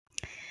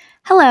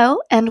Hello,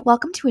 and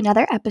welcome to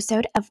another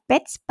episode of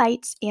Bits,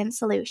 Bytes, and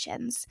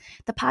Solutions,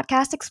 the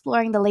podcast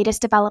exploring the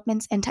latest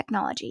developments in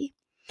technology.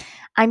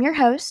 I'm your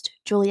host,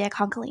 Julia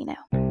Concolino.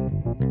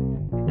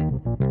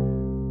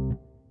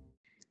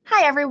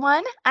 Hi,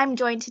 everyone. I'm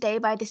joined today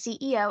by the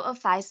CEO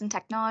of Fizen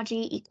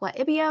Technology, Ikwo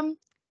Ibiam.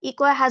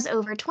 Ikwo has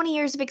over 20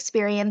 years of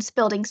experience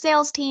building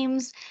sales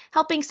teams,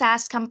 helping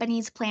SaaS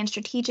companies plan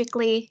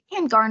strategically,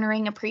 and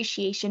garnering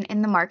appreciation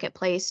in the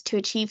marketplace to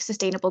achieve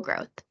sustainable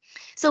growth.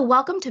 So,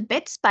 welcome to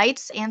Bits,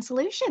 Bytes, and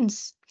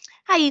Solutions.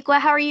 Hi, Ikwa.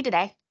 How are you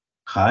today?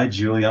 Hi,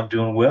 Julie. I'm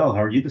doing well.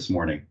 How are you this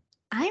morning?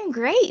 I'm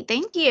great.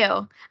 Thank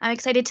you. I'm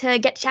excited to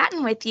get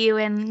chatting with you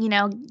and,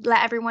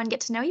 let everyone get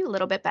to know you a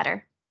little bit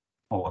better.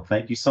 Oh, well,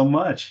 thank you so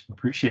much.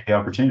 Appreciate the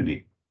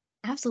opportunity.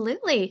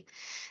 Absolutely.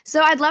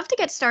 So I'd love to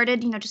get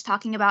started, just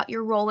talking about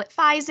your role at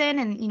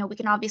Fizen and, we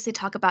can obviously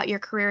talk about your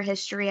career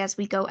history as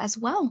we go as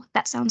well.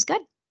 That sounds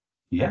good.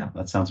 Yeah,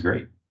 that sounds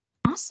great.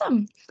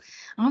 Awesome.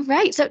 All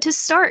right. So to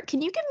start,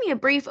 can you give me a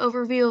brief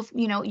overview of,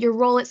 your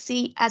role as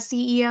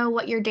CEO,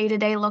 what your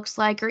day-to-day looks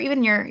like, or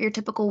even your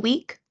typical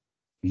week?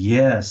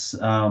 Yes,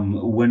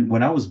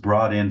 when I was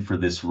brought in for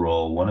this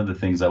role, one of the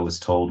things I was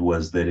told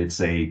was that it's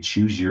a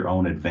choose your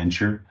own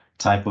adventure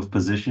type of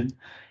position.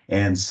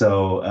 And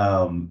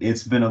so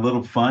it's been a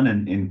little fun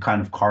in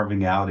kind of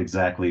carving out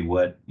exactly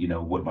what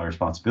my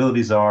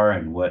responsibilities are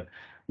and what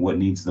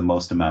needs the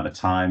most amount of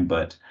time.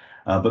 But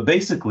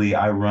basically,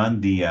 I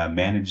run the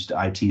managed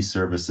IT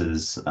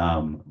services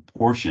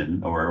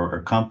portion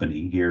or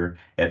company here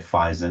at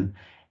Fizen.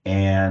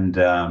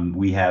 And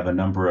we have a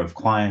number of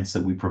clients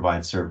that we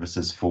provide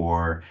services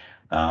for.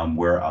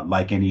 Where,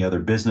 like any other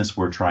business,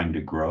 we're trying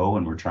to grow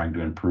and we're trying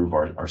to improve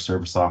our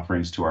service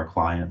offerings to our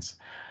clients.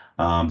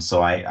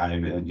 So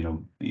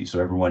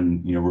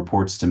everyone,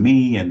 reports to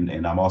me,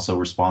 and I'm also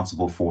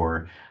responsible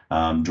for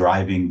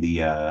driving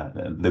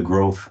the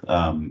growth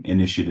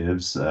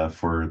initiatives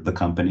for the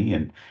company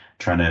and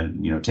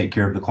trying to, take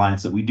care of the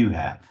clients that we do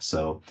have.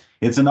 So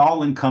it's an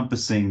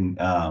all-encompassing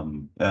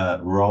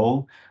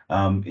role.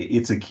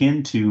 It's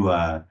akin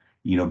to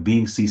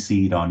being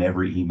CC'd on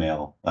every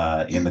email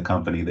in the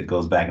company that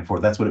goes back and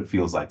forth. That's what it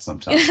feels like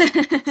sometimes.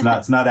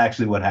 It's not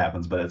actually what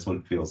happens, but it's what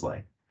it feels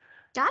like.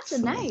 Gotcha.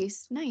 So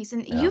Nice. Nice.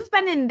 And yeah. you've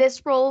been in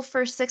this role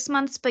for 6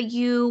 months, but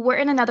you were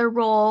in another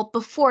role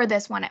before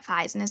this one at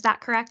Fizen. Is that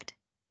correct?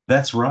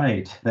 That's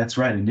right. That's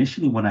right.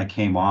 Initially, when I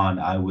came on,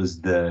 I was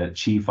the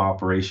chief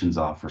operations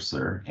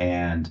officer,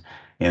 and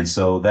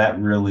so that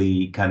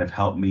really kind of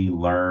helped me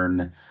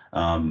learn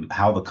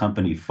how the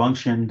company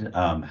functioned,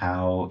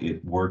 how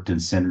it worked in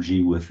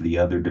synergy with the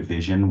other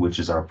division, which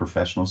is our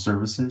professional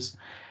services.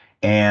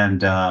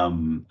 And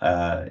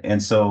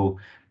so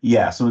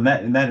yeah, so in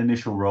that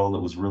initial role,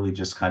 it was really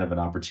just kind of an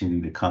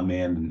opportunity to come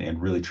in and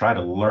really try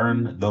to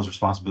learn those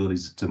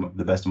responsibilities to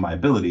the best of my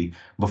ability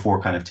before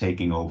kind of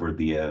taking over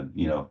the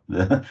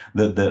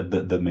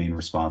the main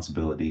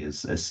responsibility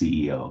as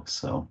CEO.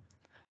 So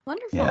yeah.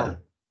 Wonderful.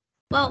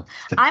 Well,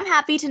 I'm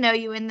happy to know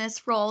you in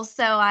this role,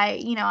 so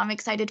I'm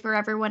excited for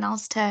everyone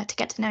else to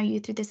get to know you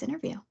through this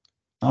interview.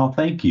 Oh,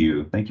 thank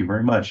you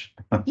very much.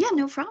 Yeah,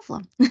 no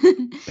problem.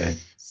 Okay.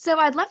 So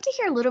I'd love to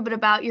hear a little bit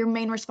about your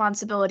main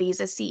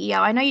responsibilities as CEO.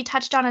 I know you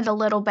touched on it a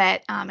little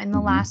bit in the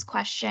Mhm. last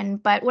question,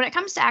 but when it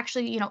comes to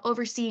actually,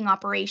 overseeing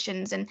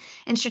operations and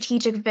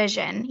strategic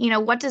vision,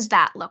 what does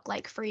that look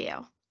like for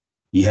you?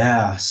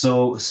 Yeah,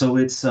 so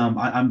it's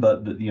I'm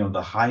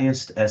the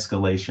highest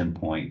escalation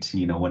point,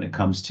 when it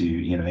comes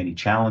to, any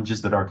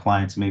challenges that our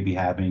clients may be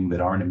having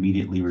that aren't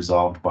immediately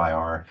resolved by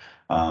our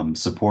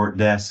support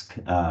desk.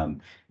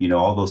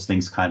 All those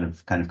things kind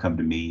of come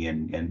to me,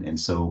 and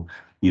so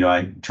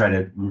I try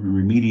to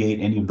remediate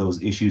any of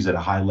those issues at a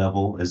high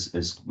level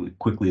as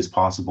quickly as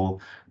possible.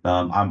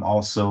 I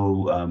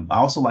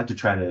also like to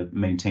try to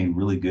maintain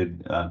really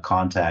good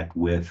contact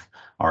with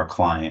our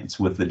clients,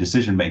 with the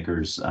decision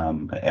makers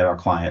at our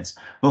clients.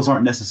 Those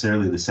aren't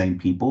necessarily the same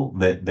people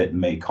that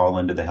may call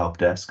into the help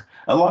desk.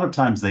 A lot of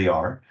times they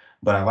are,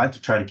 but I like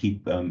to try to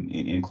keep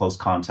in close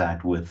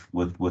contact with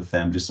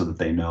them just so that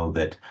they know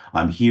that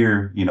I'm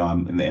here,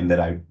 and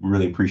that I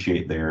really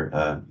appreciate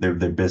their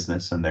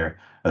business and their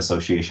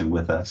association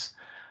with us.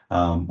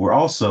 We're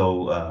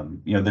also,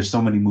 there's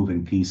so many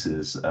moving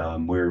pieces.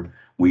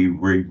 We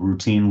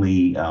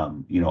routinely,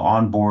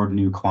 onboard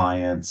new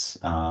clients,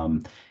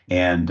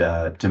 and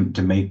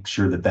to make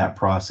sure that that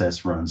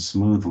process runs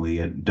smoothly,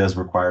 it does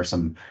require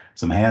some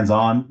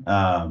hands-on,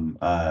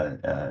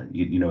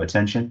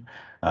 attention.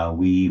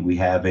 We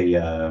have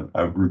a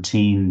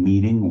routine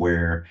meeting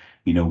where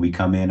we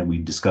come in and we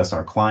discuss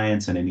our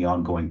clients and any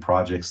ongoing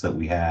projects that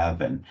we have,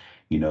 and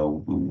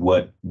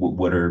what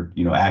are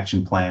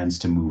action plans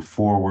to move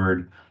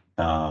forward.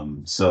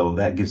 So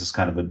that gives us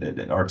kind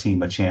of our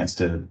team a chance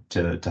to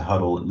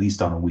huddle at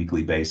least on a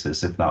weekly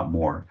basis, if not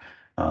more,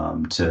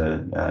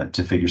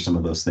 to figure some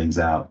of those things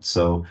out.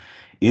 So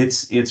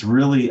it's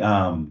really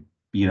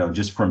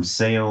just from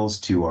sales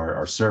to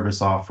our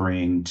service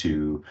offering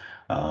to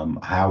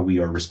how we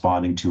are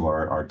responding to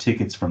our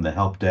tickets from the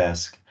help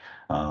desk.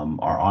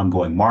 our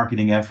ongoing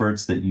marketing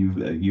efforts that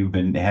you've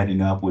been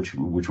heading up, which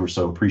we're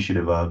so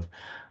appreciative of.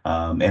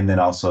 And then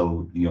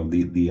also,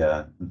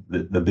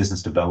 the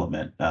business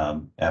development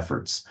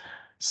efforts.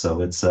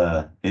 So it's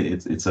a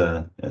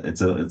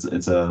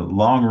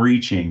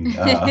long-reaching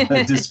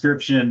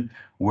description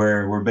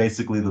where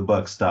basically the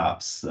buck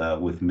stops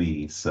with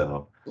me.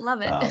 So,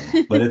 Love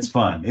it. but it's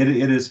fun. It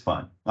is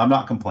fun. I'm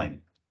not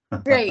complaining.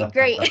 Great,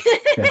 great.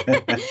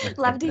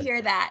 Love to hear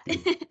that.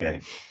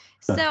 Okay.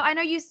 So I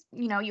know you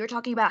were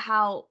talking about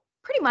how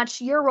pretty much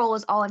your role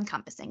is all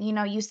encompassing.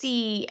 You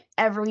see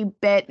every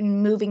bit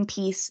and moving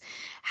piece.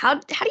 How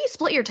do you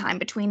split your time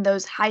between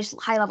those high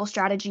level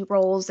strategy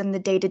roles and the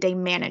day-to-day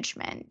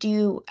management? Do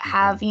you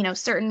Yeah. have,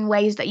 certain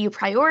ways that you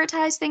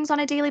prioritize things on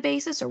a daily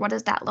basis, or what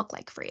does that look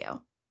like for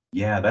you?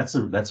 Yeah, that's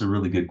a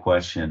really good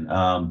question.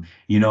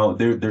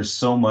 There's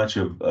so much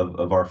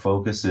of our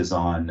focus is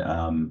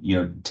on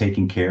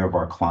taking care of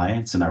our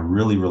clients, and I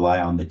really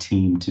rely on the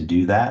team to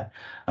do that.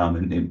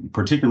 And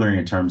particularly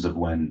in terms of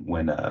when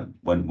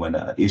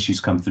issues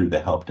come through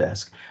the help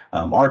desk,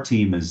 our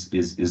team is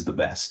the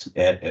best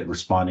at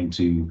responding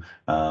to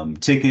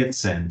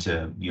tickets and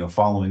to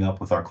following up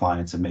with our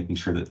clients and making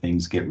sure that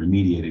things get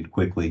remediated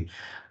quickly.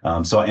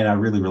 And I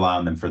really rely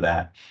on them for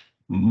that.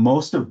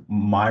 Most of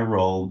my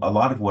role, a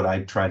lot of what I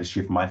try to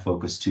shift my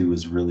focus to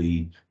is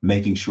really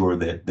making sure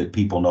that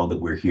people know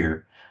that we're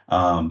here.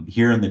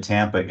 Here in the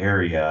Tampa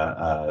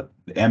area,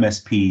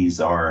 MSPs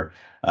are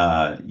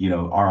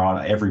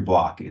on every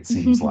block, it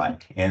seems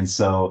like. And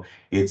so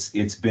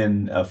it's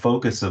been a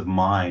focus of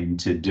mine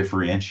to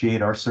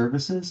differentiate our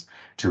services,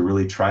 to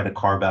really try to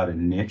carve out a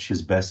niche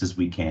as best as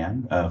we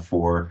can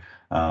for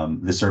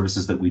the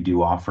services that we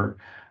do offer.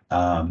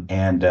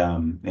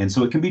 And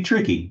so it can be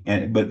tricky,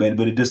 but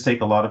it does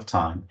take a lot of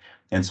time.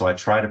 And so I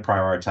try to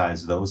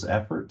prioritize those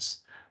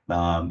efforts,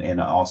 and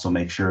also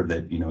make sure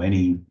that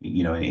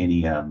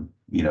any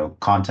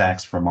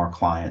contacts from our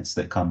clients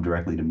that come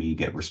directly to me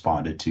get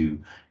responded to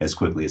as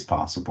quickly as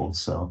possible.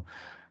 So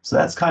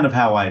that's kind of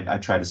how I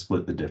try to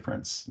split the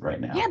difference right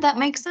Yeah, now. that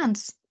makes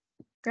sense.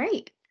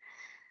 Great.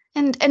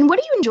 And what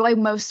do you enjoy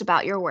most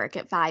about your work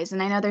at Fize?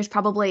 And I know there's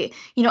probably,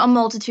 a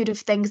multitude of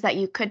things that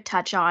you could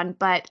touch on,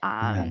 but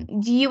Yeah,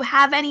 do you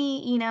have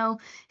any,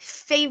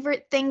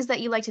 favorite things that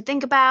you like to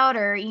think about,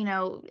 or,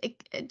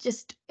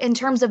 just in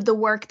terms of the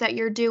work that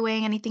you're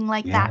doing, anything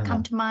like that yeah.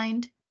 come to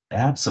mind?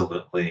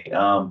 Absolutely.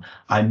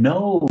 I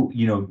know,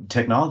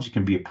 technology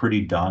can be a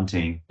pretty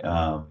daunting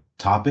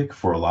topic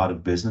for a lot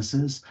of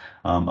businesses.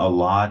 A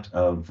lot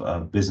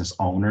of business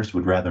owners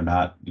would rather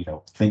not,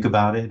 think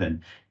about it.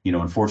 And,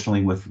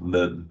 unfortunately, with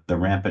the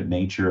rampant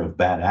nature of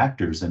bad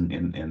actors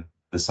in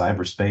the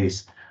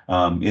cyberspace,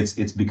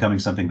 it's becoming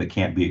something that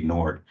can't be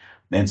ignored.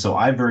 And so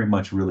I very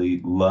much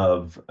really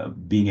love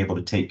being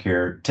able to take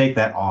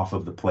that off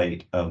of the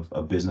plate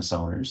of business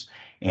owners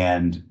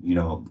and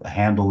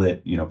handle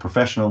it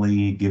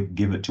professionally,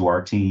 give it to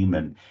our team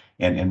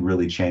and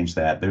really change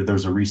that.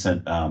 There's a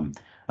recent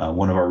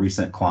one of our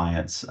recent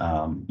clients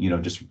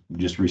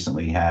just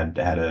recently had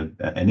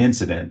an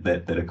incident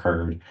that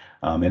occurred,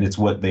 and it's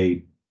what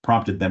they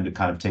prompted them to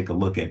kind of take a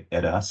look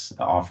at us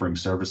offering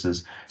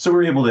services, so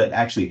we're able to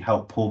actually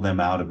help pull them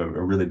out of a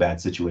really bad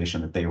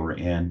situation that they were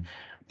in.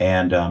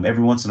 And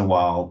every once in a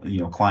while,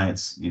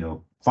 clients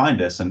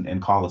find us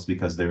and call us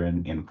because they're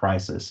in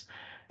crisis.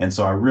 And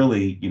so I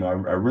really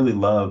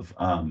love,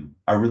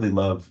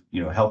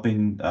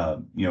 helping,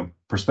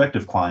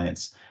 prospective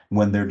clients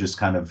when they're just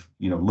kind of,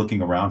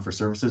 looking around for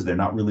services. They're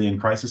not really in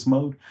crisis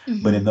mode,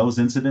 but in Hmm. those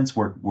incidents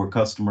where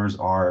customers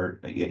are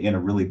in a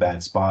really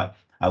bad spot,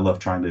 I love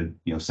trying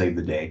to, save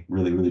the day,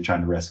 really, really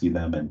trying to rescue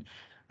them. And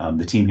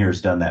the team here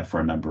has done that for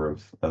a number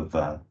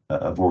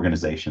of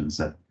organizations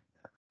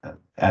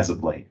as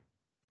of late.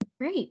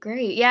 Great,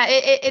 great. Yeah,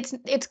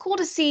 it's cool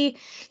to see,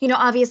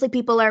 obviously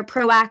people are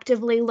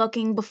proactively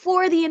looking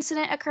before the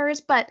incident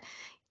occurs, but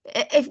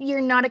if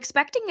you're not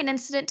expecting an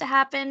incident to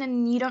happen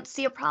and you don't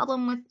see a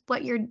problem with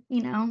what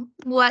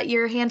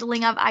your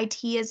handling of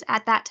IT is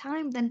at that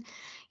time, then,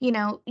 you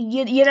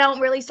don't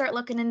really start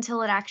looking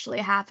until it actually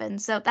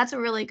happens. So that's a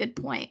really good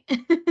point.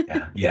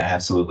 Yeah, yeah,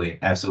 absolutely,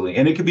 absolutely.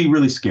 And it can be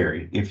really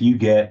scary if you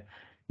get,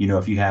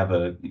 if you have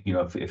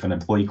if an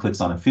employee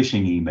clicks on a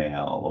phishing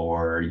email,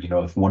 or,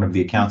 if one of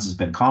the accounts has Mhm.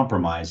 been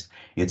compromised,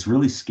 it's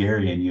really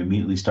scary. And you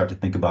immediately start to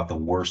think about the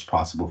worst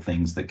possible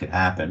things that could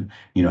happen.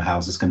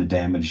 How's this going to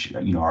damage,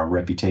 our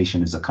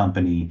reputation as a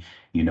company?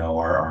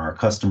 Our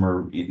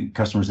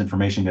customers'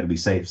 information going to be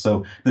safe?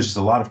 So there's just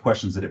a lot of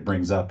questions that it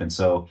brings up. And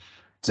so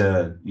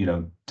to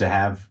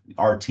have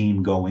our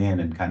team go in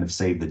and kind of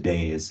save the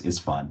day is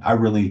fun. I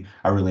really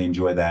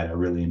enjoy that. I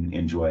really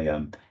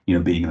enjoy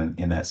being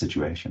in that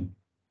situation.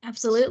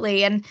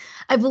 Absolutely. And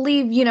I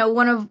believe,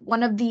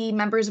 one of the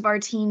members of our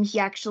team, he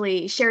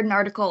actually shared an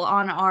article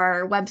on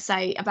our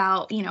website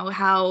about,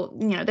 how,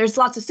 there's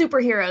lots of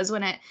superheroes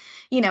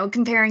when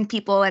comparing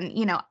people. And,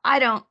 I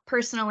don't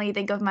personally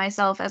think of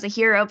myself as a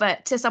hero,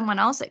 but to someone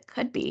else it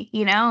could be,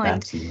 and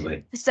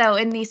Absolutely. so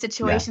in these Yeah.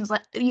 situations,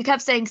 like you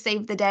kept saying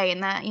save the day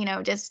and that,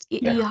 just you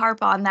Yeah.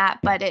 harp on that,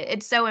 but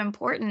it's so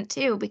important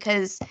too,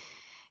 because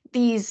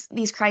these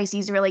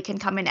crises really can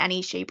come in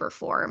any shape or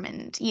form,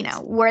 and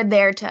we're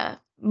there to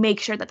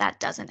make sure that that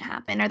doesn't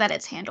happen or that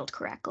it's handled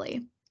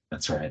correctly.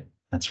 That's right.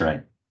 That's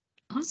right.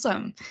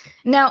 Awesome.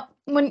 Now,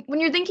 when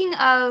you're thinking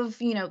of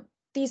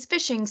these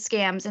phishing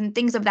scams and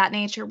things of that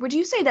nature, would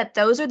you say that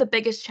those are the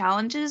biggest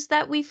challenges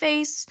that we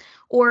face,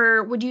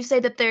 or would you say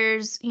that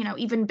there's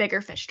even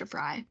bigger fish to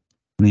fry?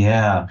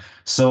 Yeah.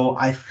 So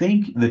I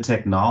think the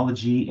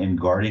technology in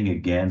guarding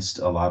against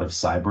a lot of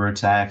cyber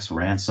attacks,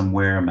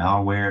 ransomware,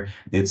 malware,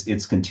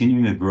 it's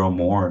continuing to grow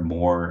more and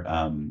more.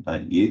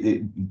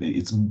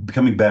 It's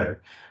becoming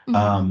better.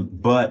 Hmm.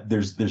 But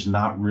there's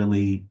not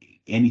really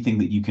anything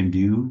that you can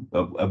do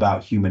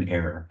about human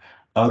error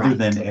other Right.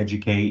 than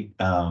educate,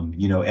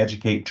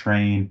 educate,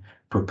 train,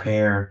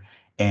 prepare.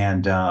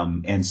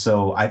 And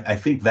so I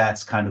think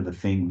that's kind of the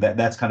thing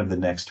that's kind of the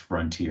next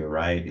frontier,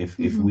 right? If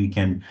Hmm. we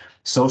can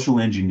social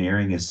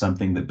engineering is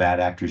something that bad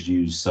actors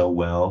use so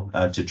well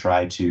to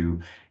try to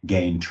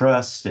gain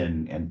trust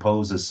and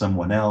pose as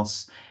someone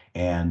else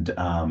and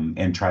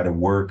try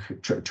to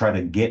try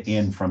to get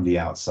in from the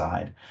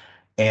outside.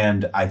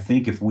 And I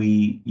think if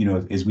we,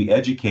 as we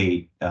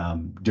educate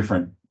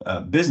different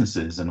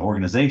businesses and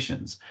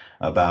organizations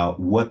about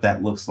what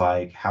that looks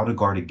like, how to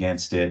guard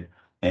against it,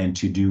 and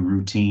to do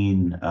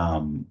routine,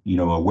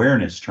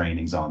 awareness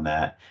trainings on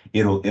that,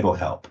 it'll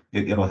help.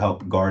 It'll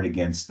help guard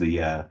against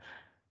the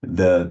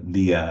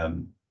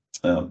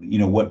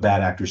what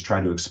bad actors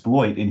try to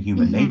exploit in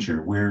human Hmm.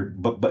 nature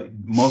but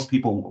most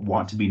people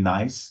want to be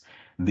nice.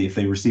 If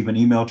they receive an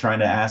email trying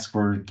to ask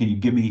for, can you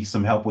give me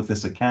some help with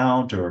this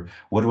account, or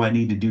what do I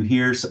need to do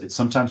here? So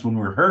sometimes when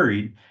we're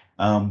hurried,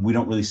 we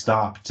don't really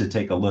stop to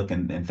take a look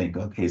and think,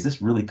 okay, is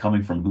this really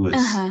coming from who it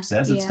Uh-huh.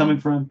 says it's Yeah. coming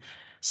from?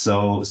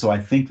 So I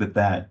think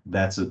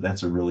that's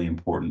a really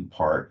important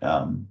part.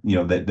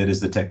 That is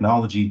the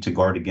technology to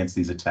guard against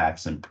these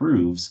attacks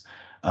improves.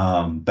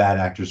 Bad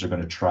actors are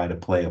going to try to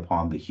play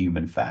upon the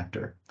human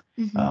factor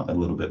Hmm. a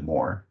little bit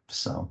more.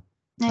 So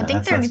And I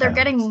think they're that's they're kind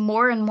of getting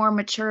more and more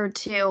mature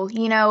too.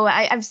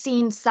 I've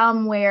seen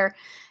some where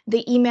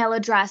the email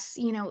address,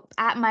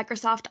 at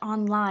Microsoft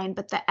Online,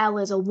 but the L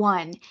is a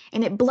one,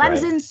 and it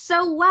blends right. in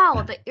so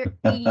well that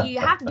you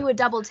have to do a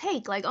double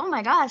take. Like, oh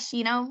my gosh,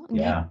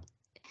 Yeah,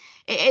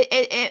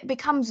 it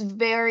becomes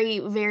very,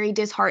 very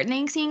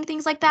disheartening seeing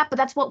things like that. But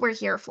that's what we're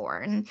here for,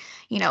 and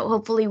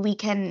hopefully we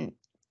can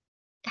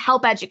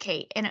help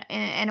educate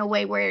in a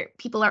way where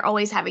people are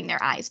always having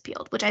their eyes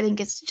peeled, which I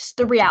think is just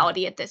the that's right.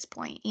 reality at this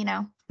point.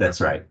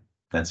 That's right.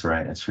 That's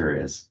right. It sure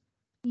is.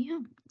 Yeah.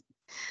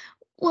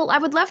 Well, I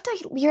would love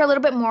to hear a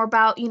little bit more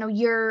about,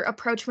 your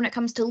approach when it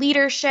comes to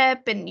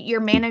leadership and your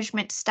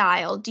management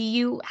style. Do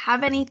you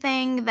have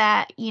anything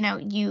that,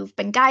 you've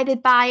been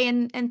guided by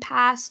in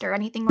past or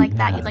anything like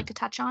that you'd Yeah. like to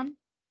touch on?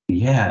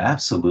 Yeah,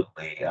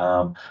 absolutely.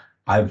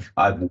 I've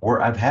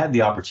had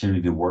the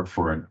opportunity to work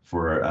for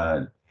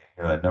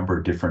a number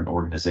of different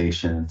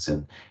organizations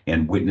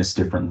and witness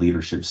different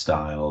leadership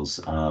styles,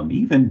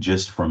 even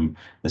just from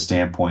the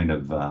standpoint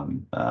of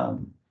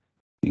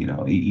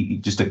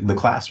just the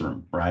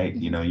classroom, right?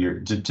 Mhm. You're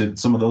to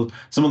some of those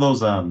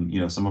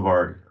some of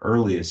our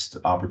earliest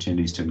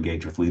opportunities to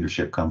engage with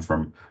leadership come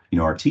from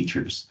our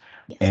teachers.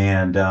 Yes.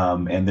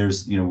 And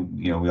there's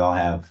we all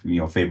have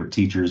favorite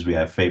teachers, we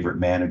have favorite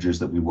managers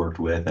that we worked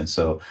with, and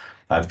so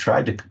I've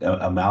tried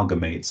to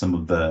amalgamate some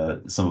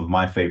of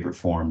my favorite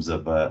forms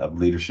of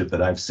leadership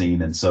that I've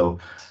seen. And so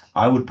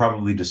I would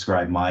probably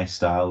describe my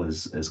style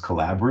as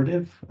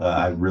collaborative.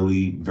 I Mhm.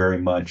 really very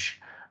much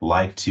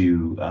like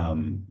to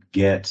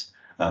get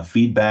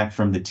feedback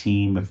from the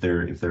team if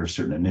there are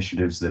certain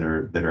initiatives that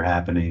are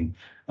happening.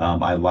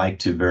 I like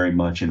to very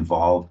much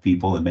involve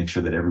people and make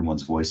sure that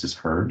everyone's voice is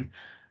heard,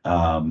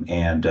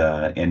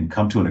 and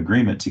come to an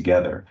agreement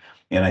together.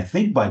 And I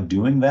think by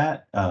doing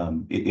that,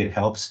 it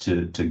helps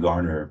to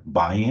garner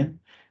buy-in.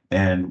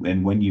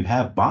 And when you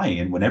have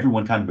buy-in, when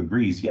everyone kind of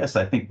agrees, yes,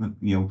 I think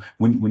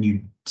when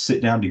you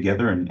sit down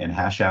together and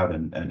hash out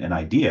an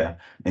idea,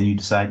 and you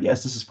decide,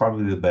 yes, this is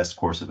probably the best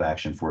course of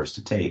action for us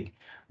to take,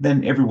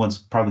 then everyone's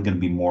probably going to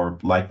be more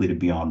likely to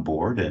be on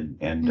board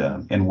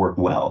Mhm. and work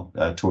well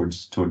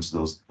towards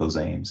those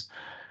aims.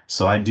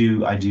 So I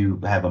do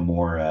have a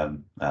more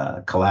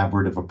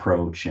collaborative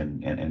approach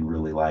and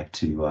really like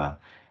to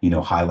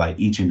highlight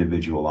each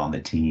individual on the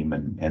team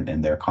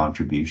and their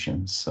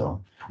contributions.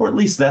 So, or at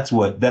least that's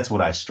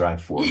what I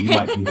strive for. You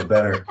might be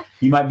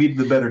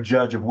the better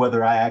judge of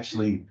whether I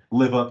actually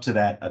live up to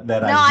that No,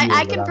 I, ideal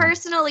I that can I'm.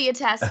 personally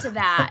attest to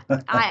that.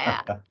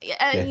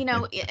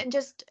 Yeah. And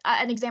just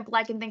an example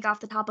I can think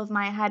off the top of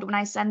my head when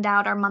I send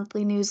out our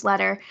monthly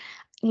newsletter.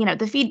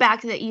 the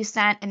feedback that you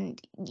sent,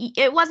 and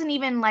it wasn't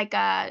even like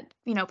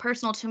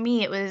personal to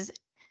me. It was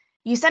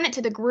you sent it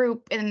to the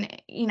group,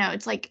 and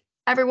it's like,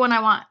 everyone,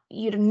 I want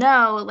you to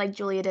know, like,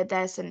 Julia did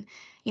this, and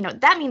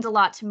that means a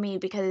lot to me,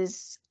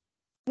 because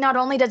not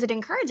only does it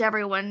encourage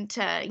everyone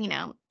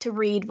to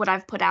read what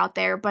I've put out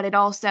there, but it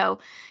also,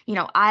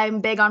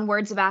 I'm big on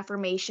words of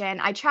affirmation.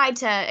 I try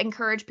to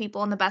encourage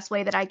people in the best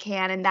way that I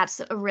can, and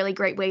that's a really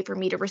great way for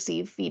me to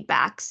receive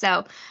feedback.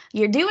 So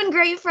you're doing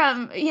great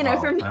from, Oh,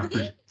 from I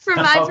appreciate. from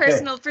my Okay.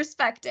 personal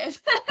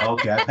perspective.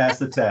 Okay, I passed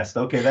the test.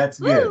 Okay, that's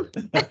Woo!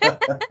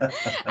 good.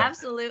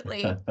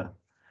 Absolutely.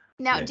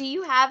 Now, Yeah. do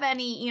you have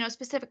any,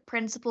 specific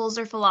principles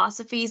or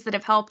philosophies that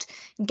have helped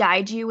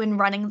guide you in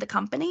running the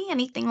company?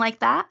 Anything like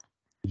that?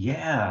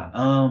 Yeah,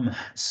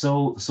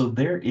 so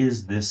there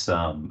is this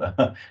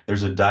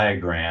there's a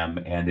diagram,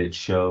 and it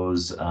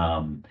shows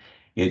a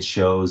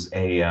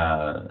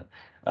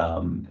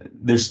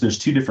there's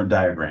two different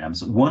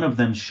diagrams. One of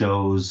them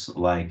shows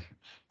like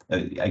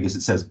I guess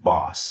it says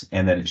boss,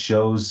 and then it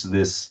shows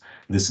this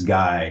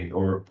guy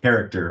or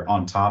character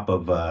on top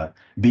of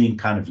being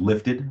kind of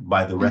lifted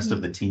by the rest of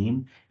Hmm. the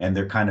team, and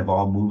they're kind of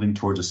all moving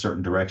towards a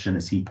certain direction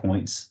as he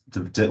points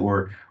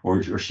to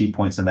or she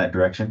points in that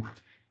direction.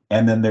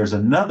 And then there's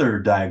another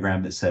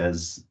diagram that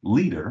says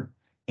leader,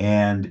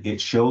 and it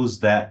shows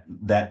that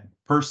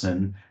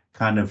person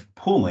kind of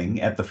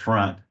pulling at the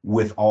front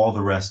with all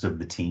the rest of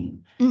the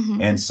team. Hmm.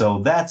 And so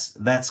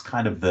that's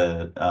kind of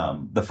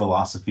the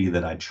philosophy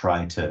that I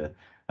try to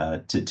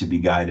be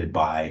guided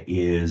by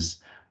is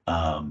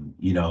am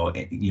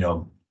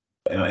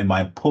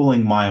I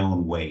pulling my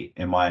own weight?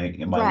 Am I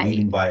Right.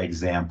 leading by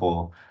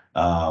example?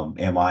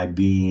 Am I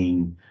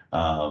being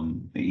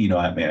am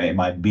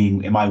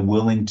I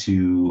willing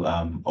to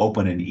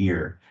open an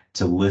ear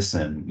to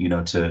listen,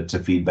 to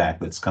feedback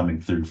that's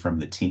coming through from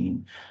the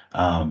team?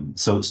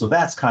 So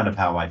that's kind of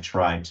how I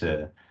try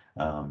to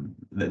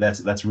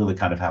that's really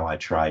kind of how I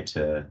try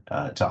to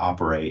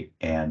operate.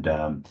 And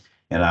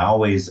I've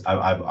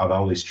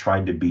always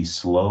tried to be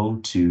slow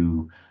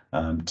to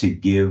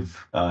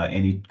give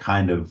any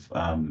kind of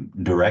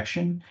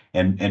direction,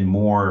 and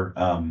more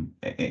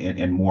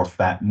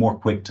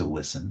quick to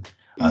listen,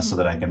 so Hmm.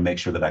 that I can make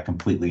sure that I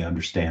completely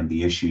understand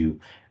the issue,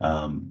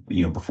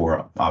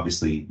 before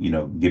obviously,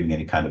 giving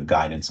any kind of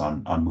guidance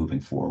on moving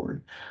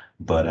forward.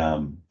 But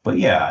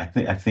yeah,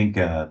 I think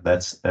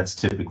that's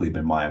typically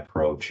been my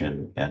approach,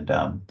 and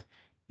I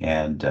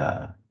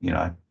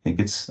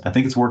think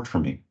it's worked for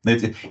me.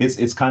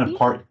 It's kind of Yeah.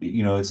 part,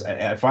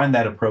 I find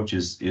that approach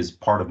is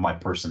part of my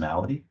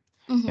personality,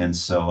 Hmm. and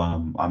so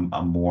I'm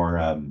more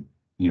I'm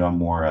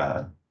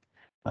more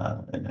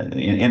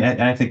and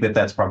I think that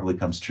that's probably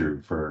comes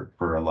true for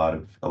a lot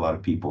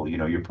of people.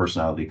 Your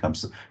personality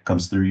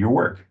comes through your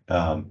work,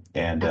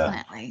 and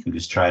Definitely. you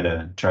just try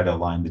to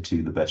align the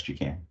two the best you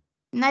can.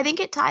 And I think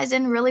it ties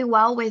in really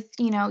well with,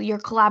 your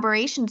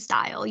collaboration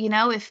style.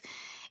 If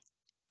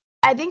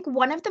I think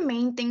one of the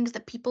main things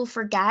that people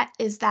forget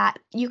is that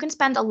you can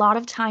spend a lot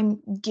of time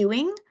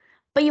doing,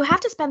 but you have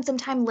to spend some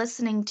time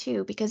listening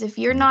too, because if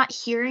you're Yeah, not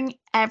hearing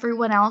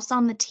everyone else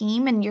on the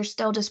team and you're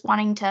still just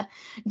wanting to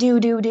do,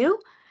 you're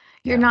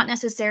yeah, not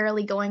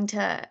necessarily going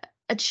to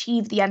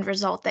achieve the end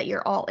result that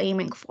you're all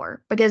aiming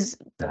for, because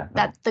exactly.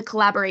 that the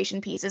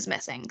collaboration piece is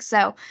missing.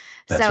 So,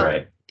 That's so,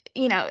 right.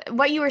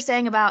 what you were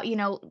saying about,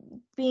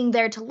 being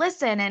there to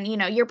listen, and,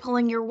 you're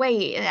pulling your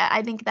weight,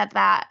 I think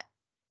that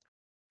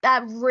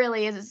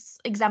really is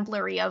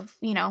exemplary of,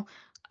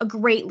 a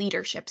great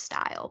leadership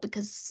style,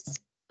 because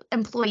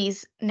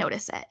employees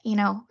notice it,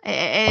 Oh,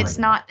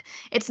 yeah.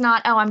 it's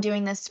not, oh, I'm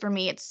doing this for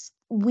me. It's,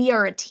 we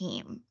are a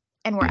team,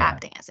 and we're Yeah.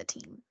 acting as a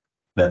team.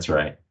 That's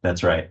right.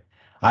 That's right.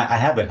 I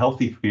have a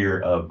healthy fear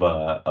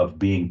of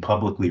being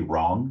publicly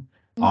wrong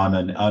on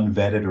Hmm. an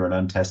unvetted or an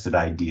untested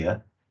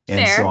idea.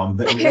 And so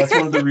Fair. that's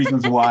one of the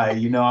reasons why,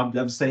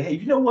 I'm saying, hey,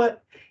 you know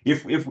what?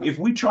 If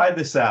we try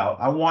this out,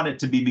 I want it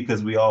to be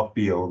because we all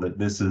feel that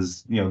this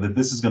is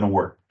going to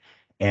work.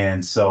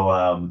 And so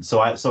I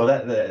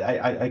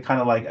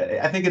kind of like,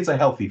 I think it's a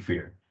healthy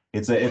fear.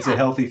 It's a Yeah.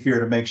 healthy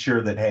fear to make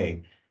sure that,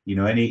 hey,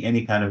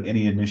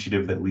 any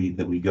initiative that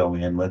we go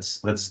in,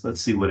 let's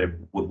see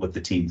what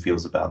the team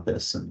feels about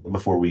this, and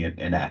before we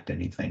enact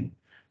anything.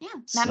 Yeah,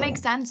 that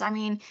makes So, sense. I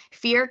mean,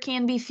 fear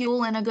can be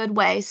fuel in a good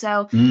way.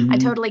 So I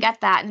hmm totally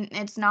get that. And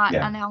it's not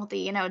yeah,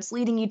 unhealthy. It's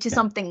leading you to yeah,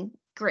 something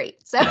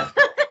great. So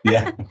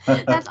yeah,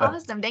 yeah, that's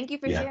awesome. Thank you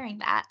for yeah, sharing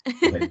that.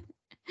 yeah,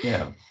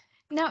 yeah.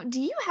 Now, do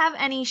you have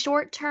any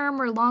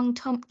short-term or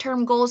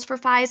long-term goals for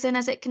Fizen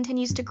as it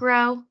continues to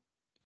grow?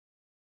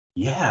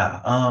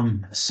 Yeah,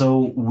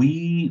 so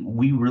we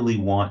really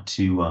want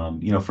to,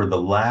 for the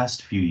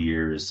last few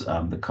years,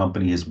 the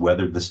company has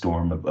weathered the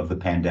storm of the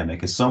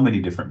pandemic, as so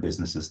many different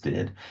businesses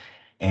did.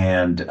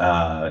 And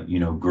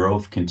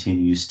growth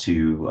continues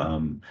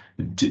to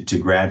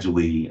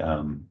gradually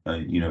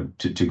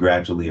to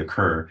gradually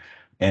occur.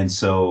 And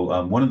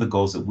so one of the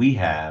goals that we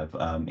have,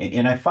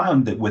 and I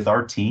found that with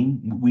our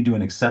team, we do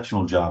an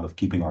exceptional job of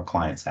keeping our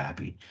clients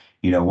happy.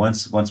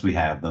 Once we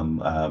have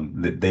them,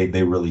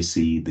 they really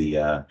see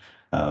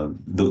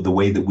the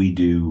way that we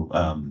do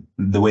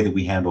the way that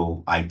we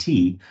handle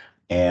IT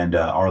and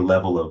our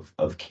level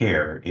of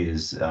care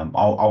is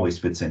always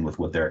fits in with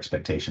what their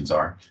expectations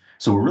are.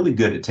 So we're really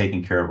good at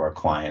taking care of our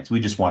clients. We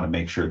just want to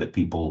make sure that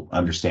people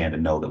understand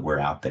and know that we're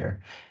out there.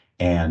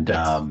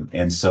 Yes.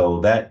 And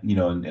so that, in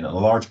a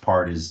large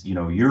part is,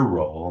 your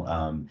role,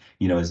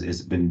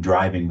 has been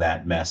driving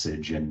that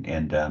message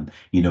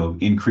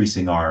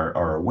increasing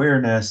our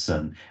awareness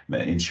and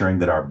ensuring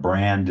that our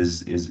brand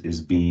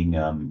is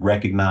being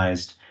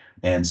recognized.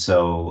 And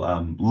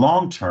so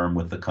long term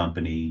with the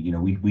company,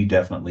 we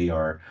definitely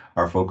are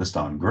focused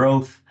on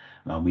growth.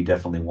 We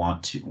definitely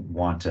want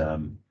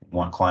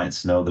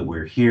clients to know that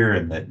we're here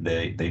and that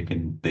they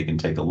can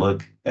take a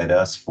look at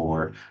us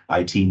for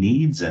IT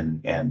needs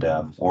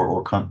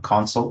or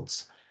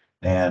consults.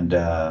 And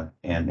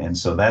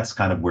so that's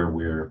kind of where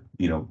we're,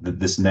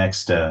 this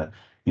next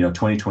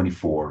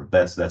 2024,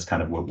 that's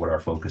kind of what our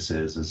focus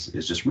is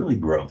just really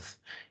growth.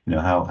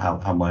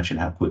 How much and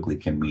how quickly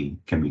can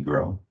we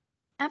grow?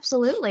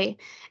 Absolutely.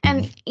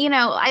 And,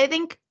 Mhm. I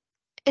think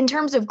in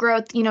terms of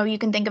growth, you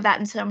can think of that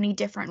in so many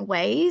different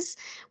ways.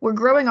 We're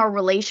growing our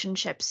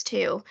relationships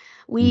too.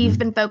 We've Mhm.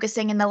 been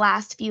focusing in the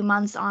last few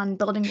months on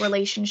building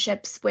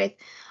relationships with,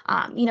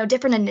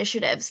 different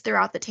initiatives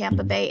throughout the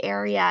Tampa Mhm. Bay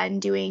area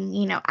and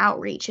doing,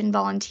 outreach and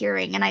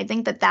volunteering. And I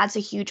think that that's a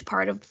huge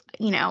part of,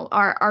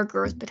 our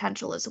growth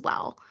potential as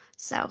well.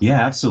 So,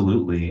 Yeah,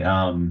 absolutely.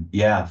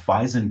 Yeah,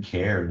 Fizen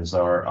Care is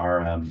our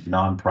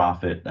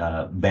nonprofit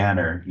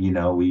banner.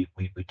 We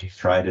do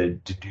try to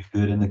do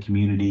good in the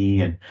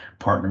community and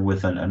partner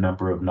with a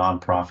number of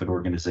nonprofit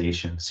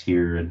organizations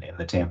here in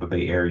the Tampa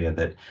Bay area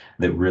that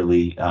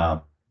really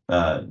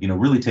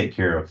really take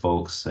care of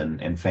folks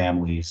and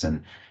families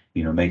and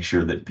make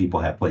sure that people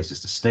have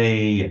places to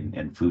stay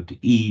and food to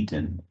eat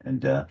and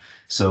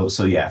so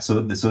yeah, so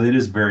it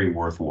is very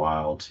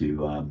worthwhile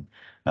to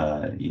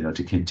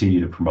continue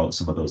to promote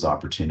some of those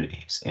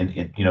opportunities and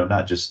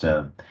not just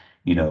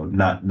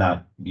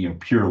not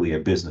purely a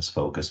business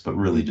focus, but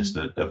really just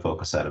mhm, a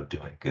focus out of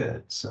doing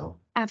good.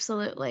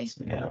 absolutely.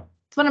 Yeah.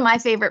 It's one of my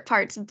favorite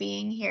parts of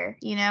being here.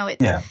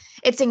 Yeah.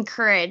 It's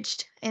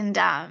encouraged and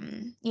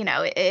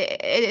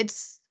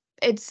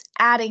it's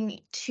adding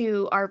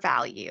to our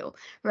value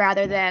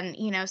rather Yeah.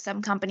 than,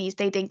 some companies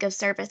they think of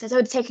service as, oh,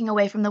 it's taking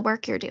away from the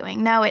work you're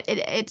doing. No,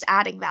 it's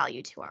adding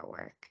value to our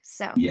work.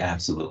 So Yeah,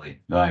 absolutely.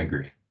 No, I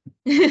agree.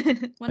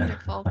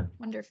 wonderful,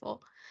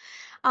 wonderful.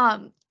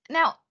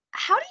 Now,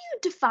 how do you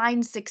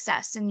define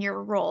success in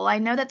your role? I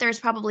know that there's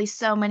probably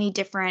so many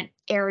different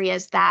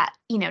areas that,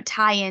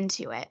 tie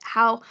into it.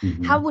 How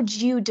Mhm. would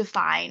you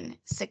define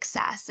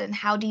success and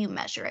how do you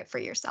measure it for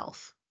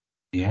yourself?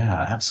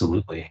 Yeah,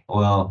 absolutely.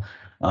 Well,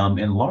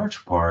 in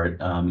large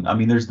part, I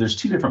mean, there's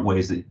two different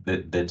ways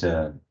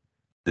that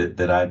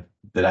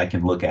I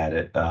can look at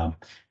it.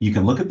 You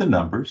can look at the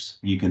numbers.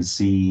 You can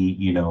see,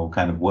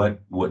 kind of what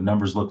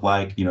numbers look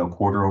like,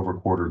 quarter over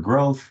quarter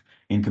growth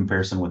in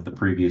comparison with the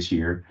previous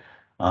year.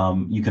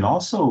 You can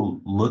also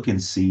look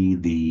and see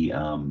the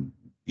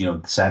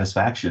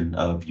satisfaction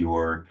of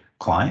your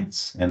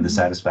clients and the Mhm.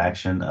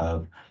 satisfaction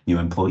of,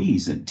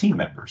 employees and team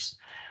members.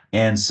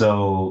 And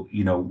so,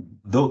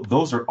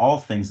 those are all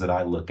things that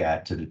I look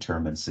at to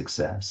determine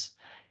success.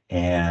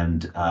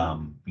 And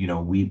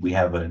we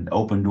have an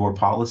open door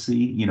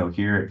policy,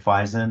 here at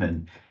Fizen,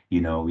 and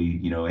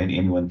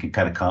anyone can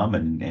kind of come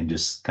and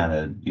just kind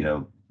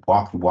of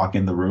walk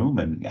in the room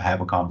and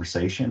have a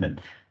conversation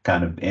and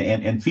kind of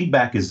and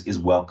feedback is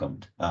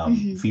welcomed.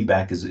 Mhm.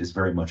 Feedback is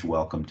very much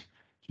welcomed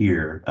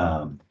here.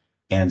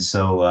 And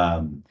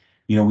so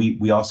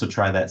we also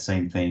try that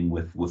same thing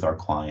with our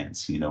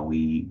clients.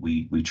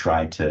 We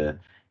try to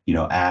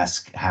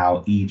ask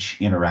how each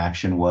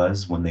interaction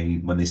was when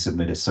they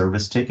submit a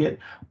service ticket.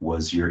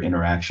 Was your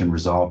interaction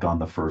resolved on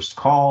the first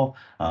call?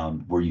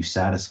 Were you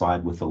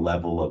satisfied with the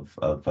level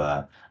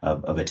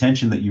of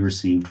attention that you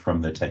received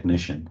from the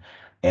technician?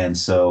 And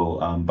so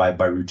by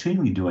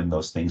routinely doing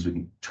those things, we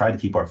can try to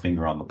keep our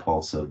finger on the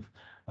pulse of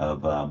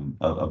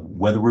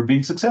whether we're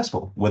being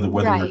successful, whether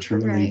we're Right,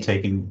 truly right.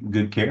 taking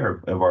good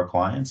care of our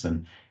clients,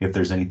 and if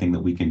there's anything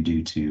that we can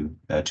do to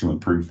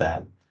improve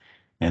that.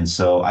 And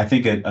so I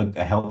think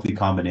a healthy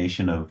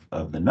combination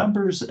of the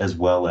numbers as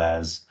well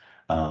as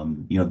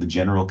the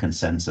general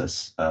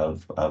consensus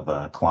of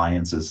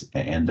clients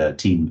and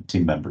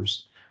team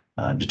members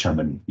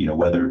determine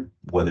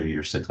whether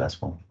you're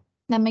successful.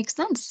 That makes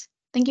sense.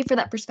 Thank you for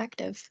that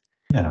perspective.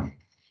 Yeah.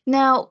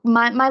 Now,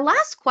 my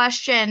last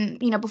question,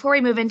 before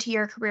we move into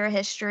your career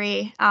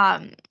history,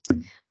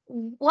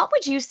 what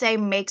would you say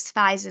makes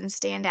Fizen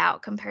stand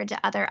out compared to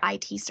other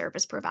IT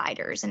service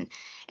providers? And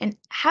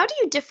how do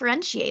you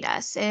differentiate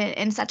us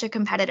in such a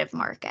competitive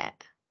market?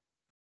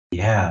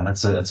 Yeah,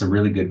 that's a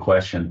really good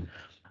question.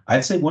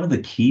 I'd say one of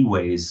the key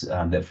ways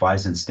that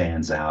Fizen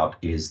stands out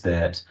is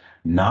that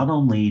not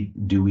only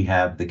do we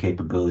have the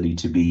capability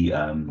to be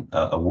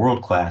a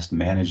world-class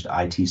managed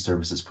IT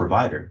services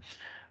provider,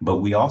 but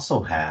we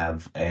also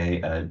have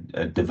a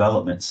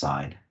development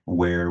side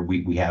where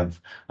we have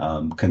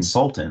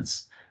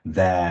consultants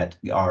that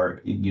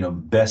are,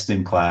 best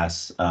in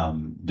class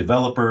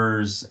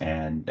developers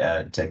and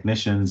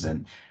technicians,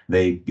 and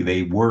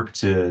they work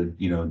to,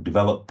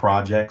 develop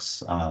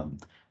projects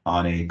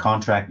on a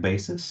contract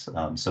basis.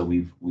 So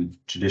we've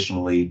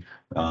traditionally,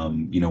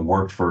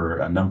 worked for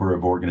a number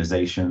of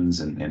organizations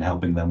and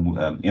helping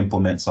them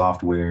implement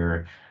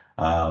software.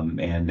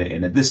 And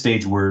at this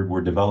stage,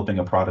 we're developing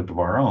a product of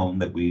our own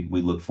that we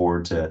look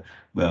forward to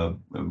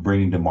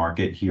bringing to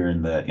market here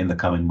in the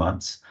coming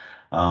months.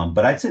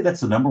 But I'd say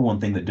that's the number one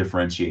thing that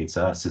differentiates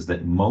us, is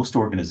that most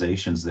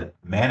organizations that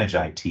manage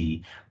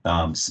IT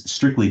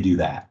strictly do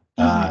that.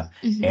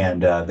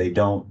 And they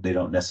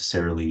don't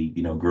necessarily,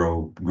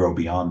 grow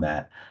beyond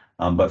that.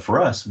 But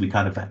for us, we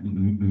kind of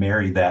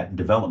marry that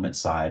development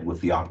side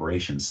with the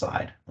operations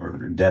side, or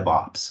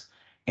DevOps.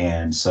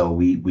 And so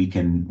we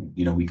can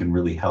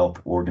really help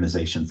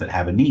organizations that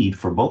have a need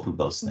for both of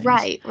those things.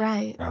 Right,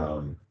 right.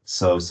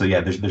 So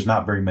yeah, there's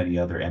not very many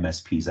other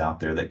MSPs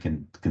out there that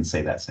can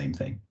say that same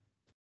thing.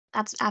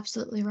 That's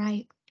absolutely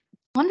right.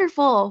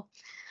 Wonderful.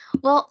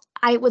 Well,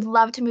 I would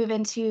love to move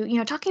into,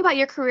 talking about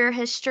your career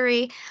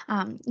history.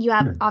 You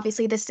have Sure.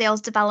 obviously the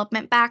sales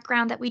development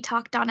background that we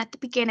talked on at the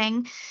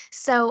beginning.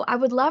 So I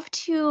would love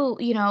to,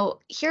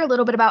 hear a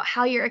little bit about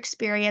how your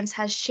experience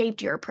has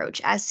shaped your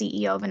approach as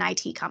CEO of an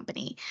IT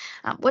company.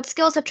 What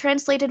skills have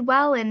translated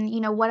well, and,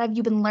 what have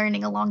you been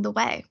learning along the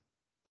way?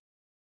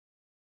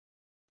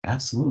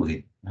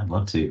 Absolutely. I'd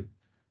love to.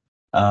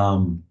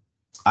 Um,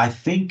 I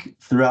think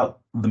throughout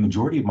the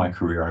majority of my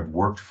career, I've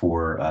worked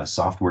for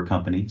software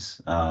companies.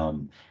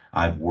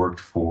 I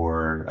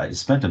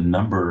spent a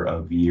number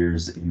of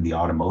years in the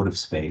automotive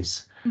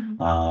space.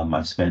 Mhm.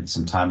 I've spent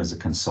some time as a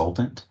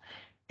consultant.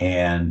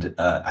 And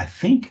I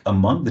think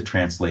among the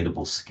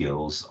translatable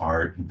skills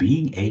are um,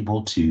 being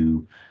able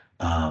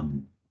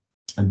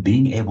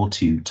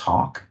to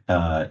talk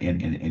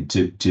and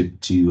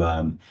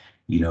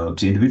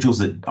to individuals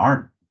that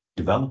aren't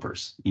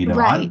developers. I'm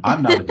Right.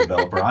 I'm not a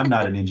developer. I'm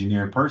not an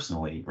engineer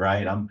personally,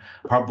 right? I'm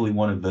probably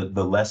one of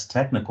the less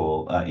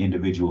technical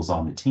individuals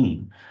on the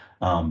team.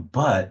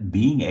 But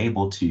being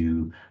able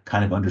to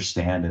kind of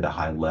understand at a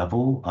high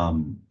level,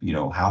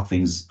 how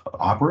things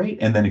operate,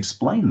 and then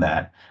explain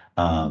that,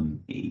 Mhm.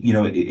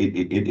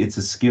 it's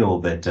a skill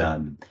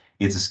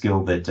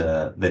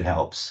that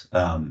helps.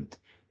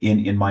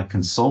 In my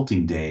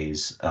consulting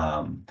days,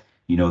 I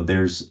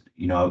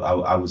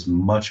was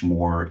much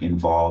more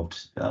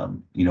involved,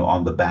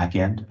 on the back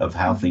end of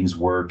how Mhm. things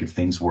work, if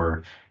things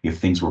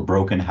were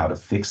broken, how to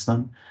fix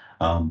them.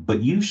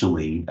 But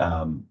usually,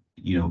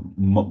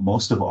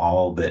 most of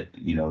all that,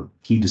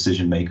 key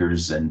decision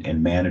makers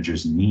and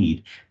managers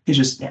need is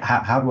just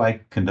how do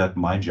I conduct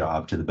my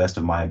job to the best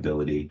of my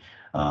ability,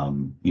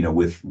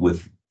 with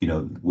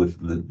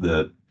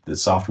the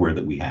software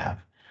that we have.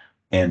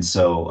 And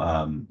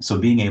so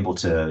being able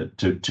to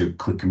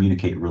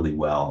communicate really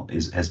well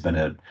has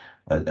been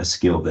a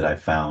skill that I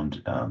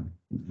found,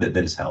 that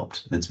has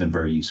helped. That's been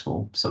very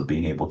useful. So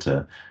being able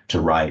to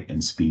write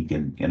and speak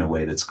in a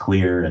way that's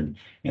clear and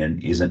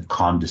isn't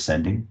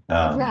condescending.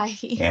 Right.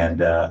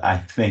 And I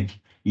think,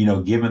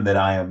 given that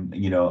I'm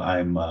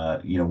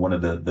one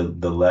of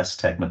the less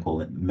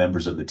technical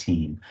members of the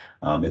team,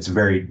 it's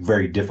very,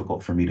 very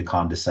difficult for me to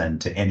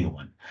condescend to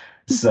anyone.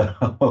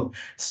 So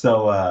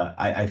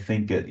I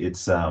think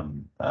it's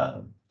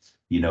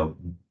you know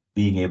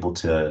being able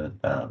to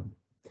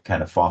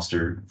kind of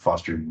foster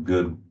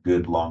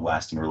good long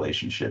lasting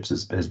relationships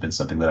has been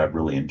something that I've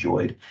really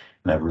enjoyed,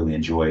 and I've really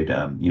enjoyed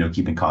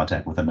keeping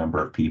contact with a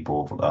number of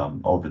people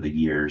over the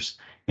years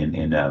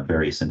in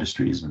various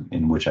industries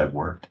in which I've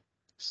worked.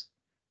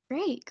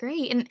 Great,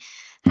 great. And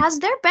has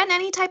there been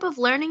any type of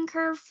learning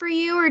curve for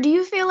you, or do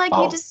you feel like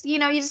you Oh, just, you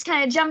just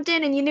kind of jumped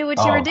in and you knew what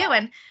you were oh,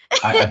 doing?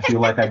 I feel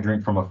like I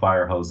drink from a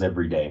fire hose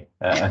every day.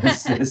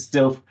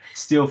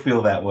 Still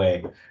feel that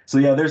way. So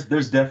yeah,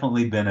 there's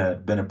definitely been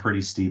a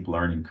pretty steep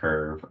learning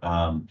curve.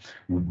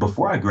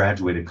 Before I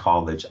graduated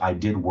college, I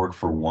did work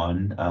for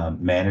one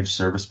managed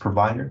service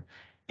provider,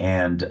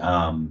 and they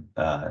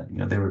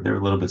were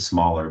a little bit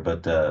smaller,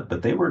 but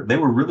they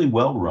were really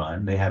well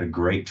run. They had a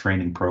great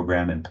training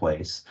program in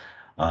place,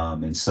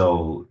 and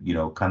so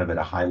kind of at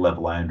a high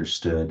level, I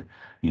understood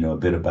a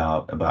bit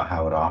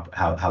about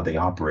how they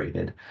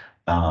operated.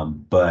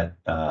 But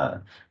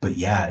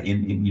yeah,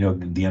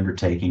 the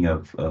undertaking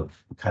of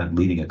kind of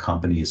leading a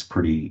company is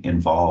pretty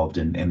involved,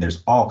 and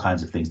there's all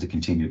kinds of things to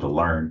continue to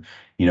learn.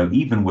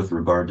 Even with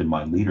regard to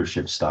my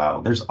leadership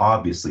style, there's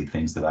obviously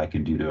things that I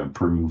can do to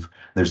improve.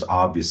 There's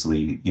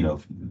obviously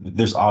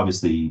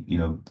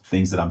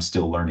things that I'm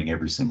still learning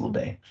every single Mhm.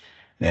 day.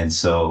 And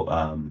so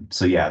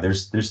yeah,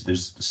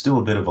 there's still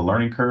a bit of a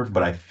learning curve,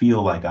 but I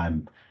feel like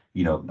I'm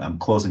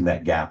closing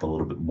that gap a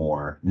little bit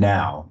more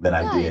now than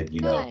I did,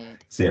 Good, good.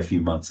 say a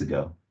few months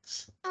ago.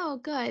 Oh,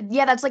 good.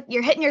 Yeah, that's like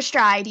you're hitting your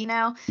stride.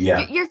 You're,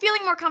 Yeah, you're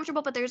feeling more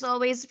comfortable, but there's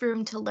always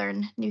room to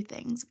learn new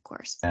things, of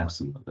course.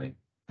 absolutely. Great,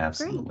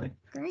 Absolutely.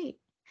 great.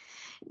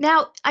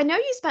 Now, I know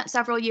you spent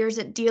several years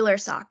at Dealer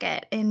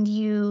Socket and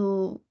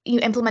you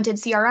implemented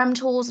CRM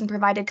tools and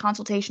provided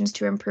consultations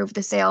to improve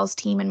the sales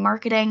team and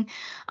marketing.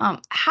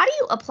 How do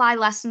you apply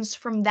lessons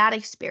from that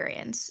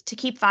experience to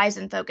keep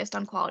Fizen focused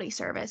on quality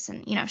service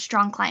and,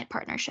 strong client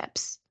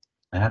partnerships?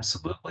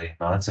 Absolutely.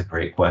 No, that's a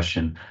great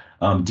question.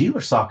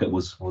 Dealer Socket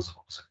was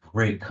a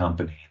great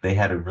company. They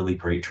had a really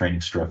great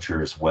training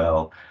structure as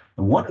well.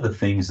 And one of the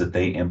things that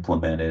they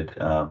implemented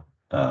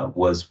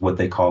was what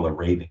they call a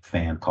raving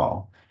fan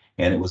call,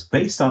 and it was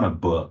based on a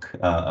book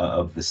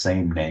of the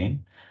same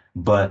name,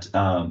 but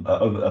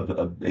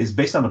it's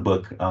based on a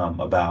book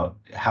about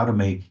how to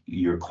make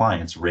your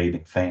clients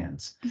raving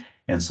fans.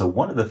 And so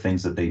one of the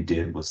things that they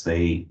did was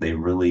they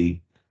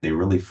really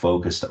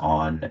focused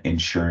on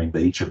ensuring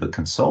that each of the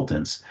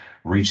consultants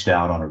reached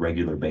out on a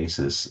regular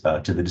basis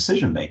to the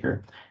decision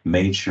maker,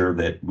 made sure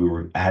that we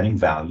were adding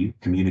value,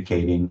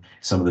 communicating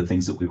some of the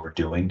things that we were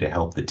doing to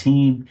help the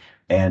team,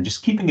 and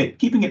just keeping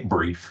it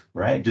brief,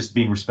 right? Just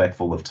being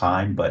respectful of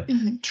time, but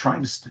Mhm.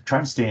 trying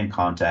to stay in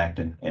contact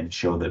and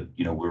show that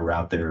we were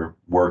out there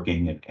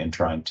working and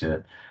trying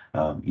to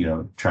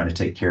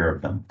take care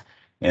of them.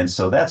 And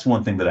so that's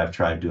one thing that I've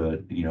tried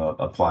to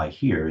apply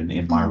here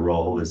in my Mhm.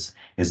 role is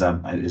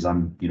I'm as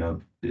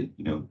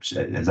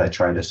I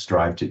try to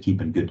strive to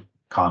keep in good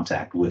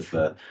contact with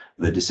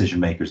the decision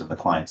makers and the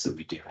clients that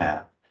we do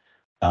have.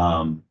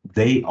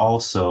 They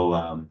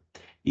also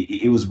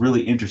it was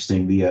really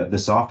interesting. The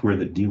software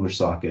that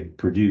DealerSocket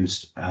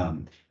produced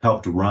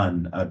helped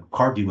run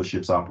car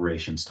dealerships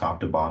operations top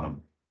to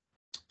bottom.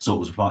 So it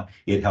was fun.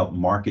 It helped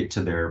market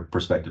to their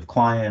prospective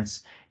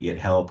clients. It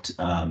helped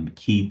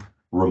keep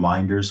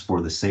reminders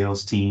for the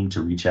sales team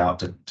to reach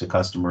out to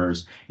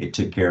customers. It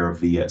took care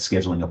of the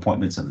scheduling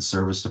appointments in the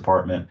service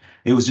department.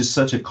 It was just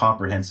such a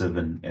comprehensive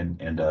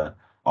and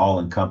all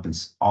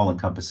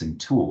encompassing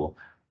tool.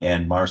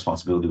 And my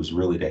responsibility was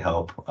really to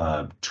help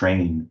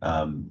train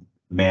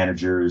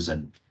managers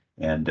and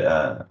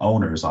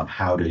owners on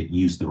how to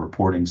use the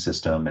reporting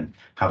system and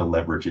how to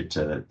leverage it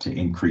to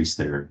increase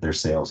their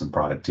sales and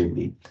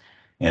productivity.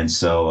 And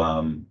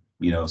so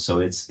so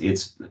it's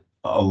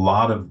a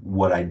lot of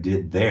what I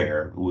did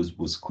there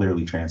was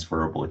clearly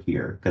transferable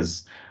here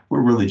because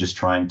we're really just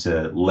trying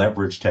to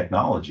leverage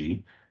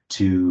technology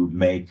to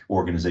make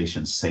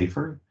organizations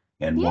safer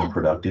and more Yeah.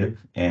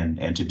 productive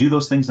and to do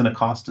those things in a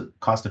cost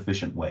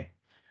efficient way.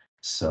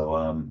 So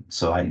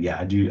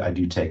I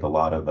do take a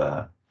lot of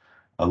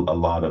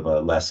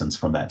lessons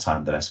from that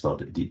time that I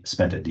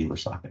spent at Dealer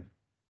Socket.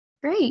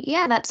 Great.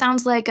 Yeah, that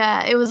sounds like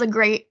it was a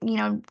great,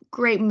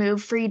 great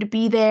move for you to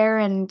be there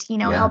and,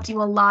 Yeah, helped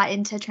you a lot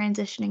into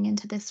transitioning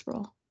into this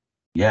role.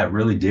 yeah, it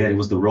really did. It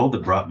was the role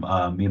that brought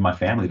me and my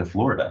family to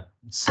Florida.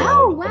 Oh,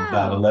 So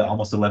about wow.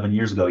 almost 11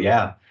 years ago.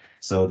 Yeah.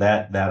 So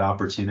that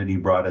opportunity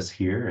brought us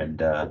here, and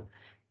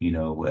you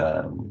know,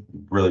 uh,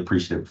 really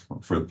appreciative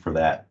for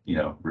that.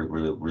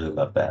 Really really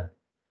love that.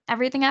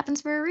 Everything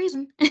happens for a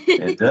reason.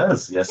 It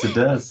does. Yes, it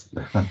does.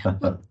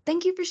 Well,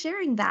 thank you for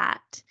sharing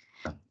that.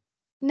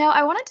 Now,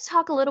 I wanted to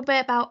talk a little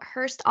bit about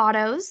Hearst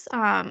Autos.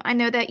 I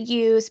know that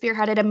you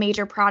spearheaded a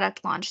major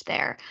product launch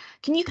there.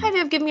 Can you kind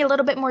of give me a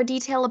little bit more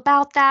detail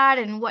about that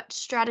and what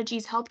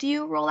strategies helped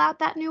you roll out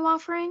that new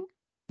offering?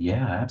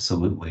 Yeah,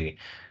 absolutely.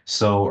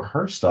 So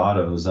Hearst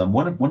Autos,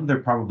 one of their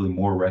probably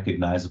more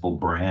recognizable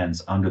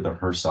brands under the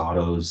Hearst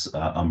Autos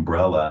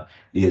umbrella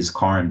is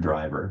Car and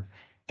Driver,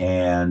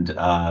 and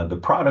the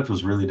product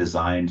was really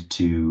designed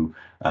to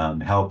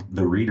help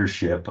the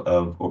readership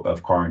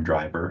of Car and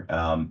Driver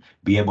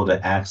be able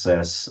to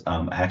access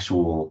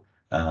actual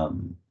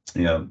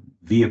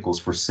vehicles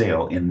for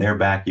sale in their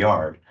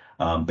backyard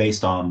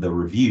based on the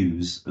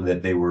reviews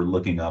that they were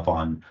looking up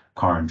on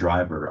Car and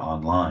Driver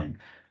online.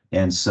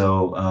 And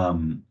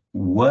so,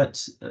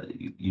 what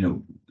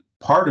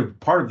part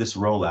of this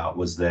rollout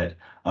was that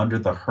under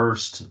the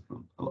Hearst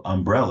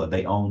umbrella,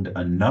 they owned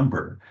a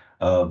number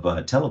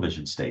of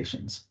television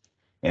stations,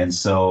 and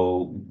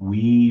so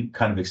we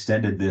kind of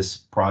extended this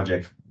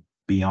project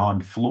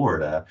beyond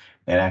Florida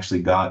and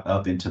actually got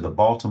up into the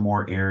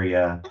Baltimore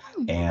area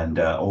Mm. and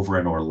over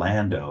in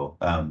Orlando,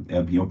 and,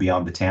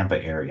 beyond the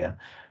Tampa area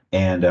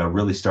and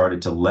really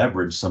started to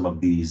leverage some of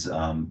these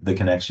the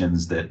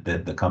connections that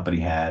the company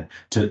had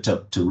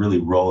to really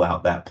roll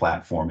out that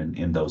platform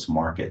in those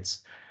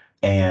markets.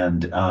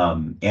 And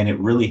it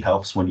really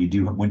helps when you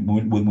do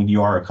when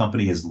you are a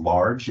company as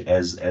large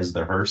as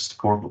the Hearst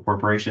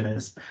Corporation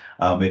is.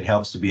 It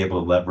helps to be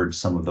able to leverage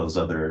some of those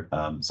other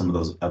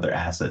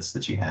assets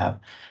that you have.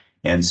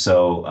 And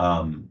so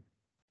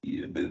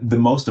the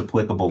most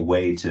applicable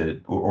way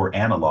or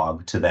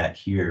analog to that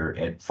here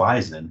at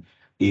Fizen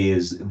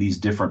is these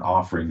different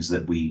offerings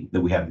that we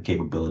have the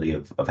capability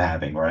of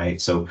having,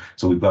 right? So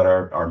we've got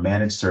our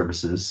managed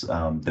services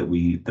that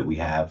we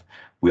have.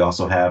 We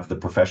also have the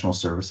professional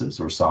services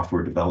or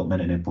software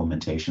development and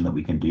implementation that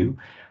we can do.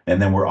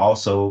 And then we're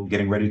also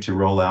getting ready to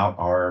roll out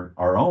our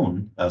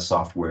own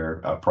software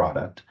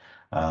product.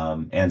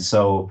 And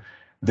so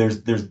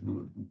there's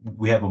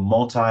we have a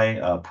multi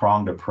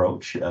pronged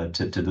approach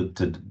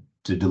to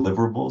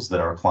deliverables that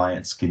our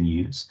clients can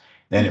use.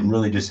 And it Mhm.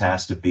 really just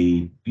has to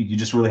be, you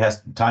just really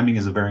has, timing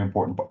is a very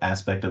important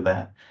aspect of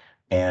that.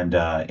 And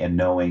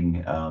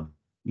knowing,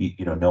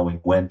 knowing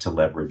when to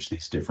leverage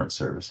these different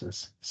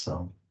services.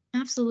 So,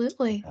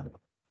 Absolutely. yeah.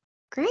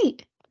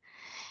 Great.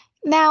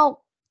 Now,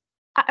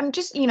 I'm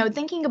just,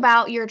 thinking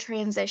about your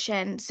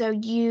transition. So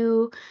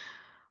you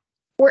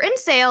were in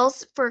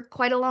sales for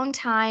quite a long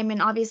time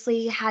and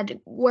obviously had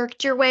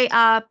worked your way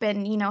up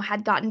and,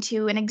 had gotten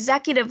to an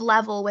executive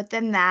level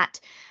within that.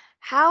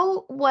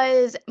 How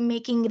was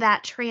making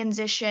that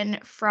transition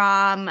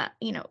from,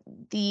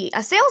 the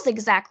a sales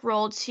exec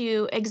role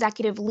to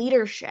executive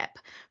leadership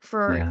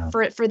for Yeah.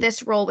 for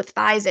this role with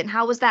Fizen?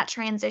 How was that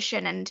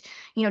transition? And,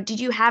 did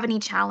you have any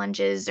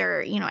challenges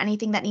or,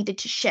 anything that needed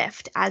to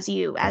shift as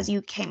you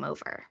came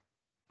over?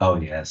 Oh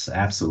yes,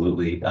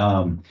 absolutely.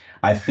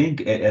 I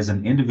think as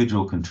an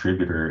individual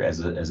contributor,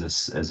 as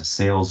a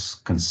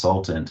sales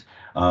consultant,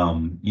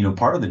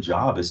 part of the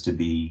job is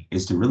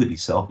to really be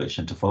selfish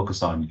and to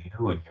focus on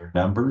you and your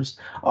numbers.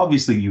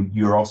 Obviously,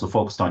 you're also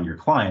focused on your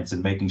clients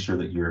and making sure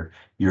that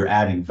you're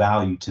adding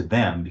value to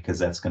them because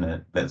that's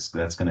gonna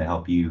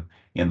help you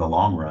in the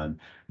long run.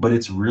 But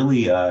it's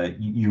really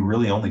you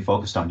really only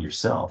focused on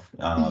yourself,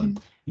 Hmm.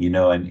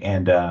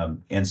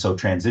 and so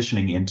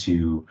transitioning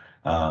into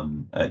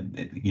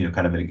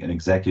kind of an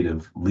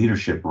executive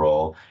leadership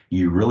role,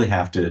 you really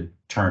have to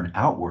turn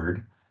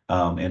outward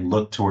and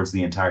look towards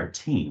the entire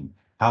team.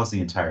 How's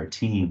the entire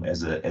team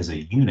as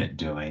a unit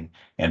doing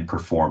and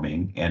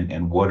performing,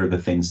 and what are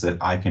the things that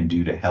I can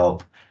do to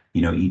help,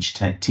 each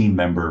team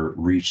member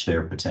reach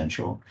their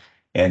potential?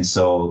 And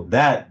so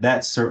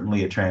that's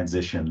certainly a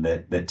transition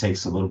that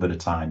takes a little bit of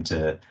time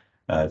to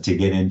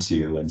get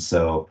into. And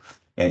so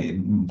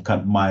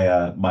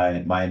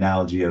my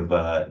analogy of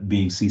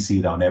being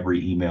CC'd on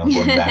every email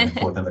going back and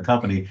forth in the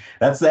company,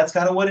 that's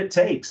kind of what it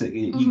takes.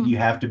 You Hmm.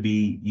 have to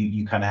be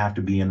you kind of have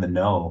to be in the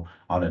know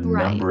on a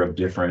Right. number of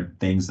different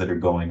things that are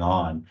going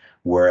on.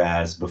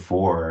 Whereas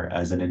before,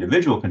 as an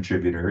individual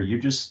contributor, you're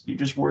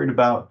just worried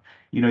about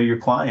your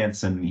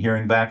clients and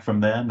hearing back from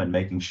them and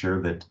making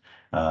sure that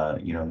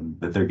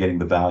that they're getting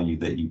the value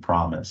that you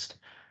promised.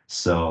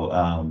 So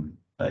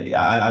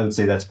I would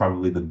say that's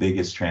probably the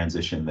biggest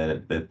transition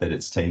that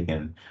it's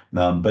taken.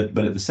 But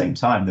at the same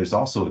time, there's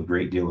also a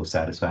great deal of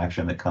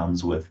satisfaction that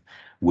comes with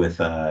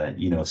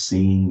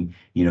seeing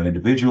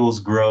individuals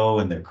grow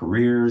in their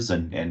careers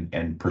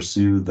and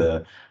pursue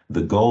the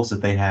goals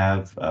that they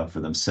have for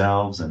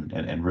themselves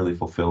and really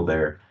fulfill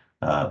their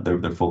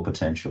full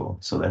potential.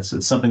 So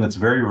it's something that's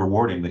very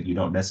rewarding that you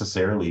don't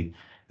necessarily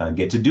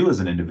get to do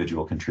as an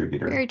individual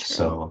contributor. Very true.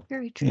 So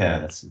Very true.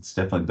 yeah, it's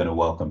definitely been a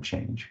welcome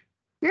change.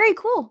 Very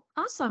cool.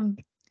 Awesome.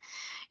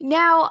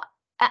 Now,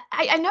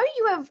 I know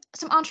you have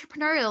some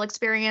entrepreneurial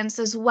experience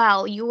as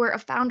well. You were a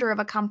founder of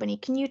a company.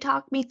 Can you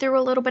talk me through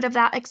a little bit of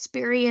that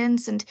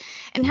experience and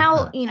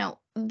how, Yeah.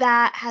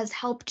 that has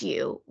helped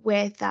you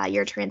with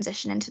your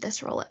transition into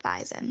this role at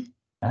Fizen?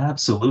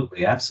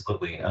 Absolutely,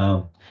 absolutely.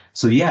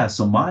 So yeah,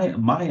 so my a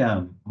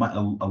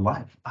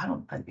life, I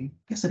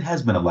guess it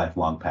has been a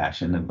lifelong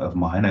passion of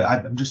mine.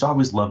 I've just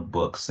always loved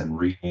books and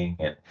reading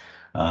and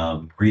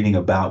reading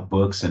about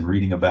books and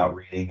reading about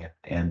reading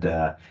and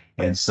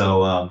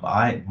so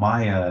I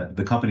my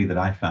the company that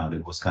I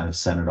founded was kind of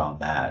centered on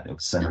that. It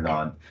was centered Okay.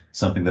 on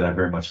something that I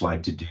very much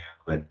like to do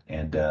and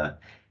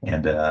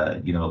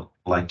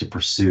like to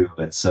pursue.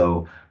 And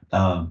so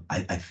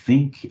I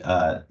think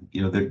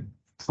there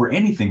for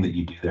anything that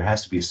you do, there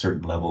has to be a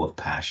certain level of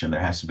passion. There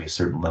has to be a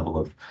certain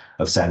level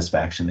of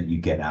satisfaction that you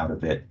get out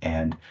of it.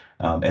 And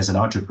as an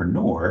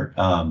entrepreneur,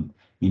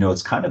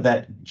 it's kind of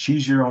that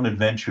choose your own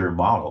adventure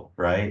model,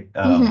 right?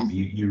 Hmm.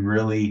 You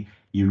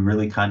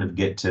really kind of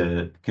get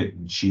to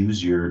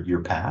choose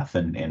your path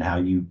and how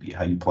you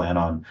plan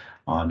on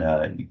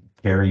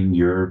carrying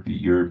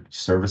your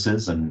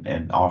services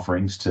and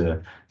offerings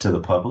to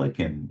the public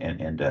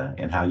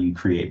and how you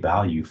create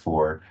value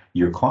for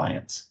your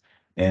clients.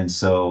 And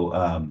so,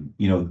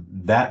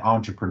 that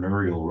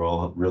entrepreneurial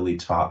role really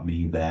taught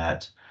me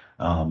that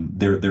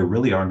there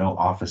really are no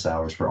office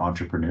hours for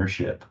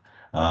entrepreneurship.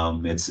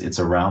 It's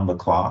around the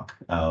clock.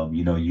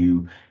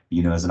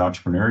 As an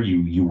entrepreneur,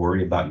 you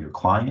worry about your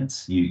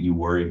clients. You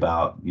worry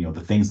about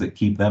the things that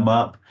keep them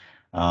up,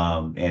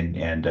 and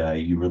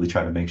you really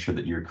try to make sure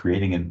that you're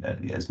creating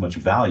as much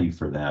value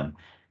for them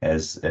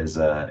as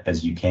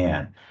you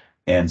can.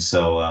 And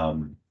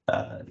so.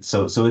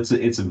 So it's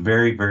a it's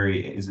very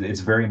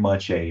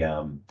much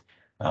you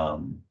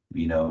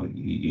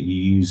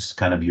use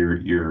kind of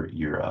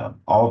your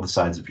all the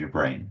sides of your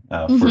brain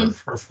Hmm. for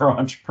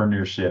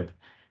entrepreneurship,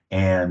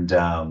 and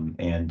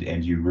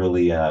you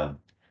really um,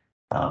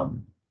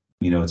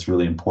 it's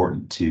really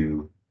important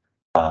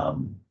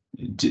um,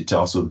 to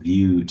also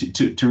view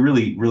to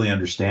really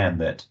understand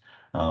that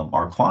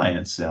our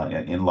clients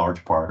in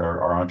large part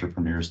are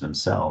entrepreneurs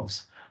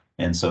themselves,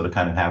 and so to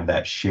kind of have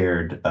that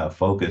shared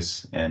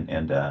focus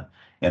and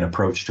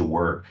approach to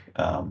work,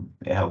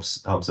 it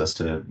helps us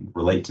to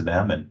relate to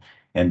them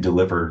and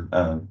deliver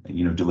our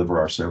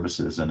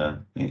services in a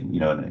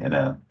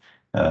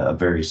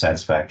very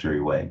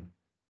satisfactory way.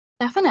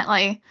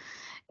 Definitely.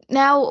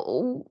 Now,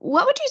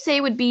 what would you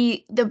say would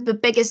be the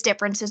biggest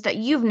differences that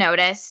you've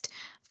noticed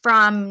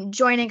from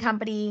joining a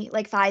company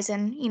like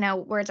Fizen,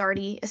 where it's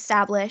already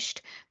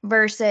established,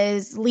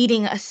 versus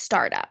leading a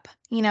startup?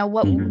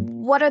 Mhm.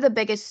 What are the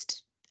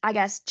biggest, I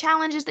guess,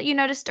 challenges that you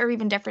noticed or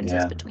even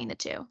differences Yeah. between the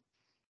two?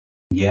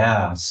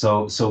 Yeah,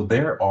 so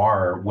there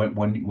are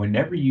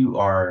whenever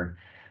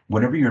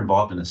you're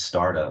involved in a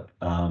startup,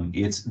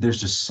 there's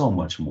just so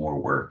much more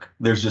work.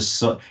 There's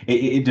just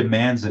it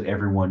demands that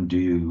everyone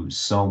do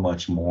so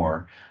much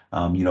more.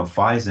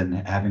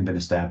 Fizen having been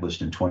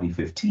established in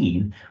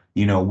 2015,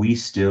 we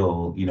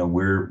still,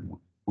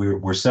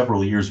 we're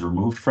several years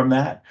removed from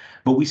that,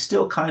 but we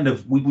still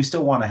we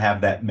still want to have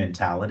that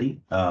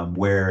mentality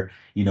where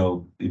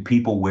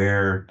people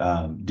wear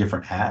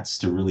different hats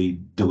to really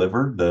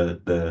deliver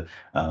the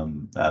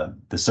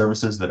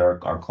services that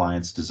our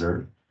clients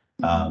deserve.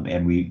 Hmm.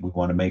 And we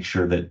want to make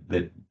sure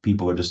that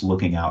people are just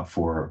looking out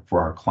for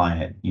our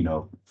client,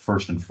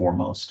 first and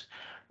foremost.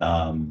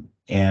 And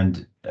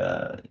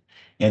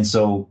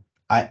so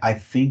I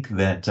think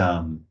that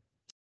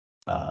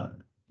uh,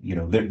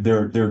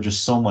 there are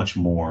just so much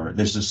more.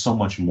 There's just so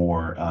much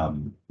more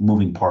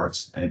moving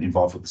parts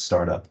involved with the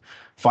startup.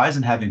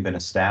 Fizen having been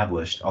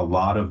established, a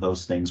lot of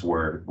those things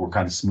were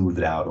kind of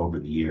smoothed out over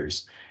the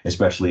years,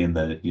 especially in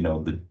the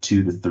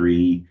 2 to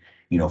 3,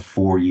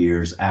 4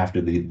 years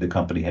after the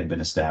company had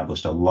been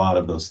established. A lot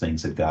of those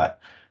things had got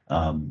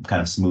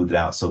kind of smoothed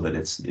out so that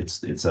it's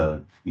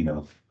a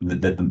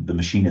that the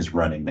machine is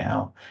running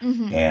now.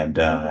 Hmm.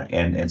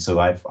 And so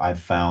I've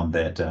found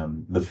that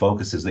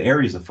the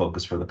areas of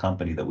focus for the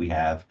company that we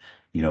have,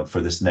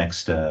 for this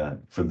next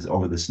for this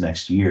over this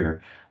next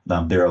year,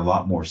 they're a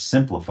lot more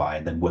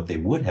simplified than what they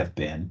would have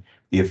been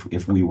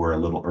if we were a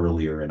little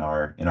earlier in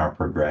our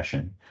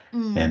progression.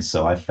 Mm, And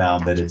so I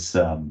found that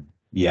gotcha.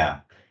 yeah,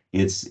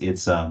 it's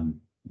it's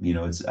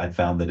I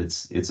found that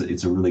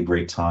it's a really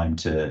great time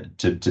to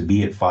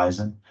be at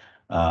Fizen.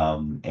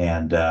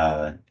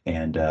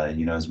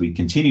 As we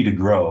continue to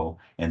grow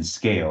and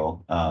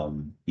scale,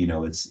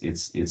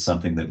 it's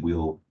something that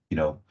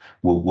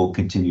we'll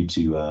continue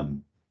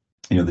to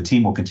the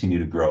team will continue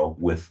to grow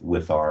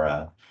with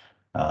our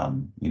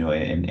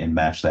and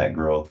match that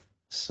growth.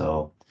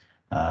 So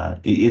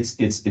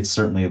it's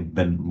certainly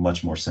been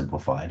much more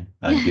simplified,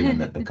 given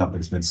that the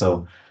company's been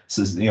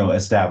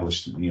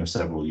established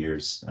several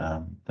years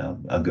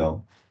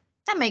ago.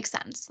 That makes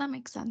sense. That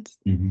makes sense.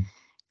 Mhm.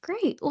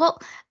 Great. Well,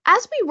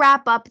 as we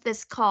wrap up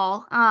this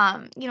call,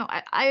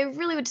 I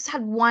really would just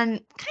had one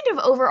kind of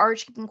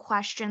overarching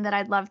question that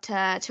I'd love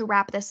to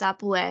wrap this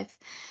up with.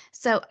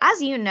 So,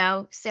 as you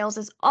know, sales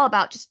is all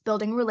about just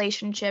building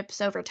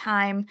relationships over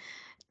time.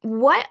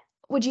 What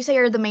would you say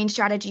are the main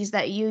strategies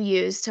that you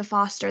use to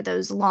foster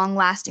those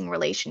long-lasting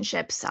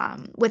relationships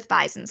with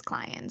Bizen's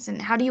clients,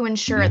 and how do you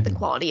ensure Yeah. the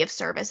quality of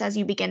service as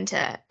you begin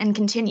to and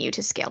continue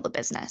to scale the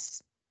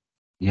business?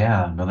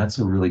 Yeah, no, that's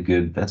a really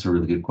good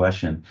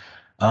question.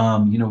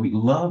 We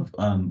love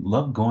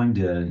going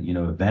to,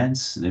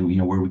 events,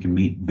 where we can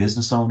meet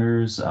business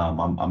owners.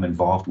 I'm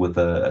involved with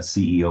a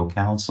CEO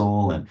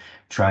council and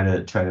try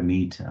to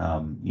meet,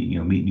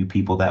 meet new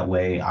people that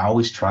way. I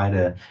always try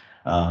to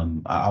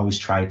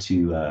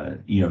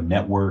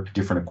network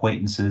different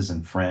acquaintances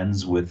and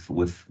friends with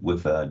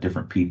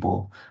different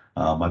people.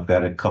 I've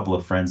got a couple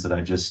of friends that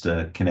I just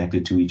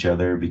connected to each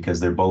other because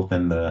they're both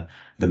in the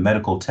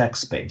medical tech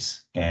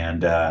space.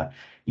 And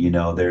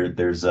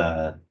there's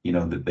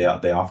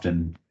they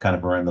often kind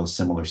of are in those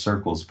similar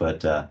circles,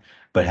 but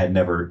had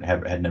never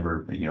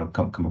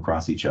come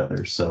across each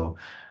other. So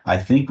I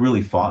think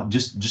really fought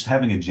just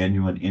having a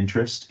genuine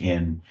interest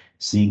in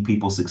seeing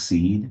people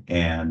succeed.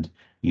 And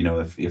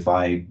if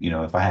I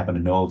happen to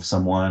know of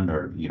someone,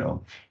 or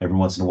every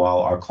once in a while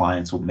our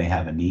clients may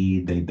have a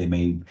need. They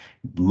may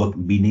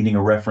be needing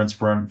a reference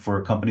for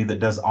a company that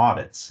does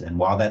audits. And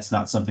while that's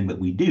not something that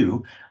we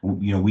do,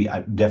 we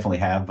definitely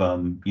have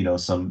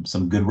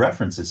some good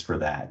references for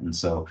that. And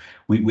so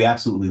we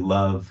absolutely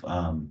love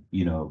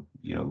getting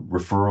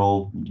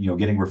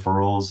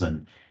referrals.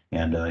 And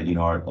in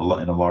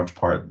a large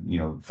part,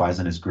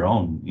 Fizen has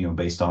grown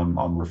based on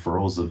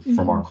referrals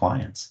from Hmm. our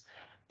clients.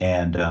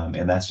 And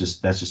that's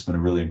just been a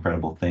really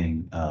incredible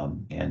thing.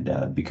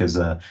 And because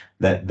that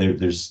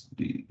there's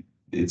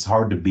it's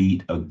hard to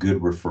beat a good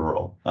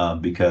referral,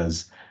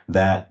 because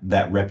that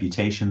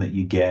reputation that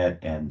you get.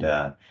 And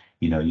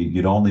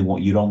you'd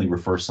only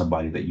refer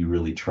somebody that you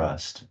really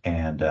trust.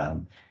 And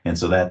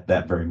so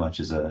that very much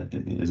is a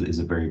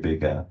very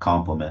big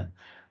compliment.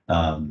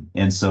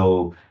 And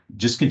so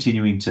just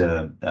continuing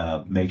to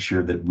make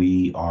sure that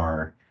we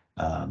are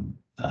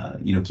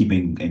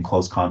keeping in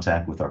close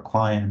contact with our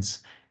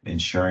clients,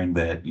 ensuring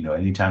that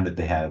anytime that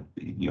they have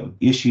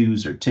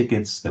issues or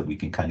tickets, that we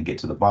can kind of get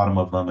to the bottom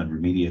of them and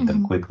remediate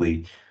them Hmm.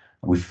 quickly.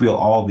 We feel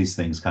all these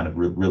things kind of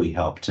really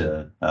help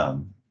to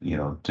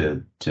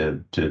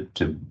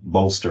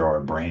bolster our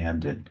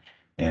brand,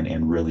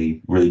 and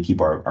really keep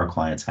our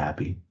clients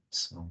happy.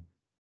 So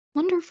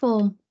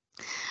Wonderful.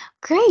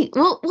 Great.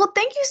 Well,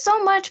 thank you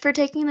so much for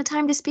taking the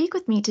time to speak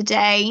with me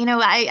today.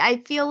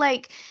 I feel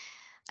like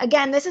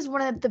again, this is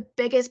one of the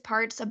biggest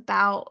parts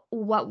about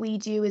what we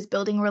do is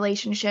building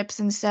relationships.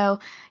 And so,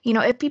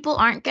 if people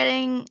aren't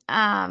getting,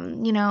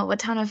 a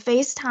ton of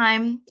face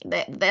time,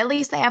 at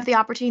least they have the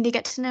opportunity to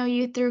get to know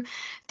you through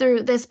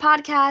this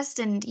podcast.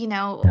 And,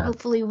 Yeah.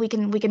 hopefully we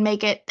can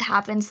make it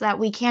happen so that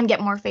we can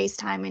get more face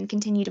time and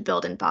continue to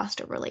build and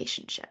foster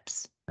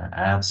relationships.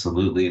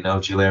 Absolutely. No,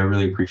 Julie, I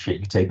really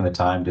appreciate you taking the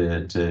time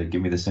to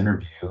give me this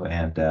interview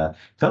and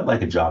felt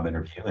like a job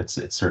interview. It's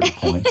at certain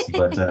points,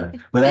 but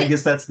I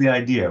guess that's the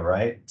idea,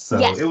 right? So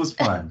it Yes. was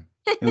fun.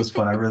 It was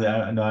fun.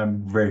 I know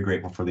I'm very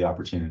grateful for the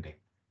opportunity.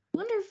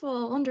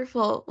 Wonderful,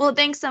 wonderful. Well,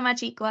 thanks so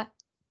much, Ikwa.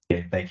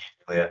 Okay, thank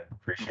you, Julia.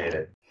 Appreciate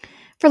it.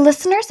 For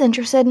listeners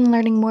interested in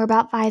learning more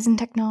about Fizen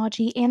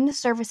technology and the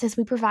services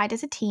we provide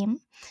as a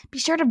team, be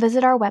sure to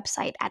visit our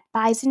website at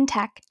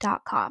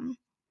fizentech.com.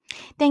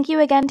 Thank you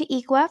again to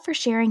Ikwa for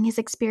sharing his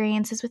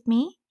experiences with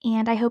me,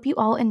 and I hope you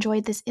all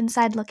enjoyed this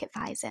inside look at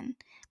Fizen.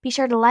 Be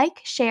sure to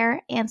like,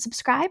 share, and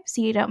subscribe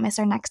so you don't miss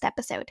our next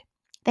episode.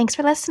 Thanks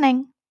for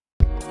listening.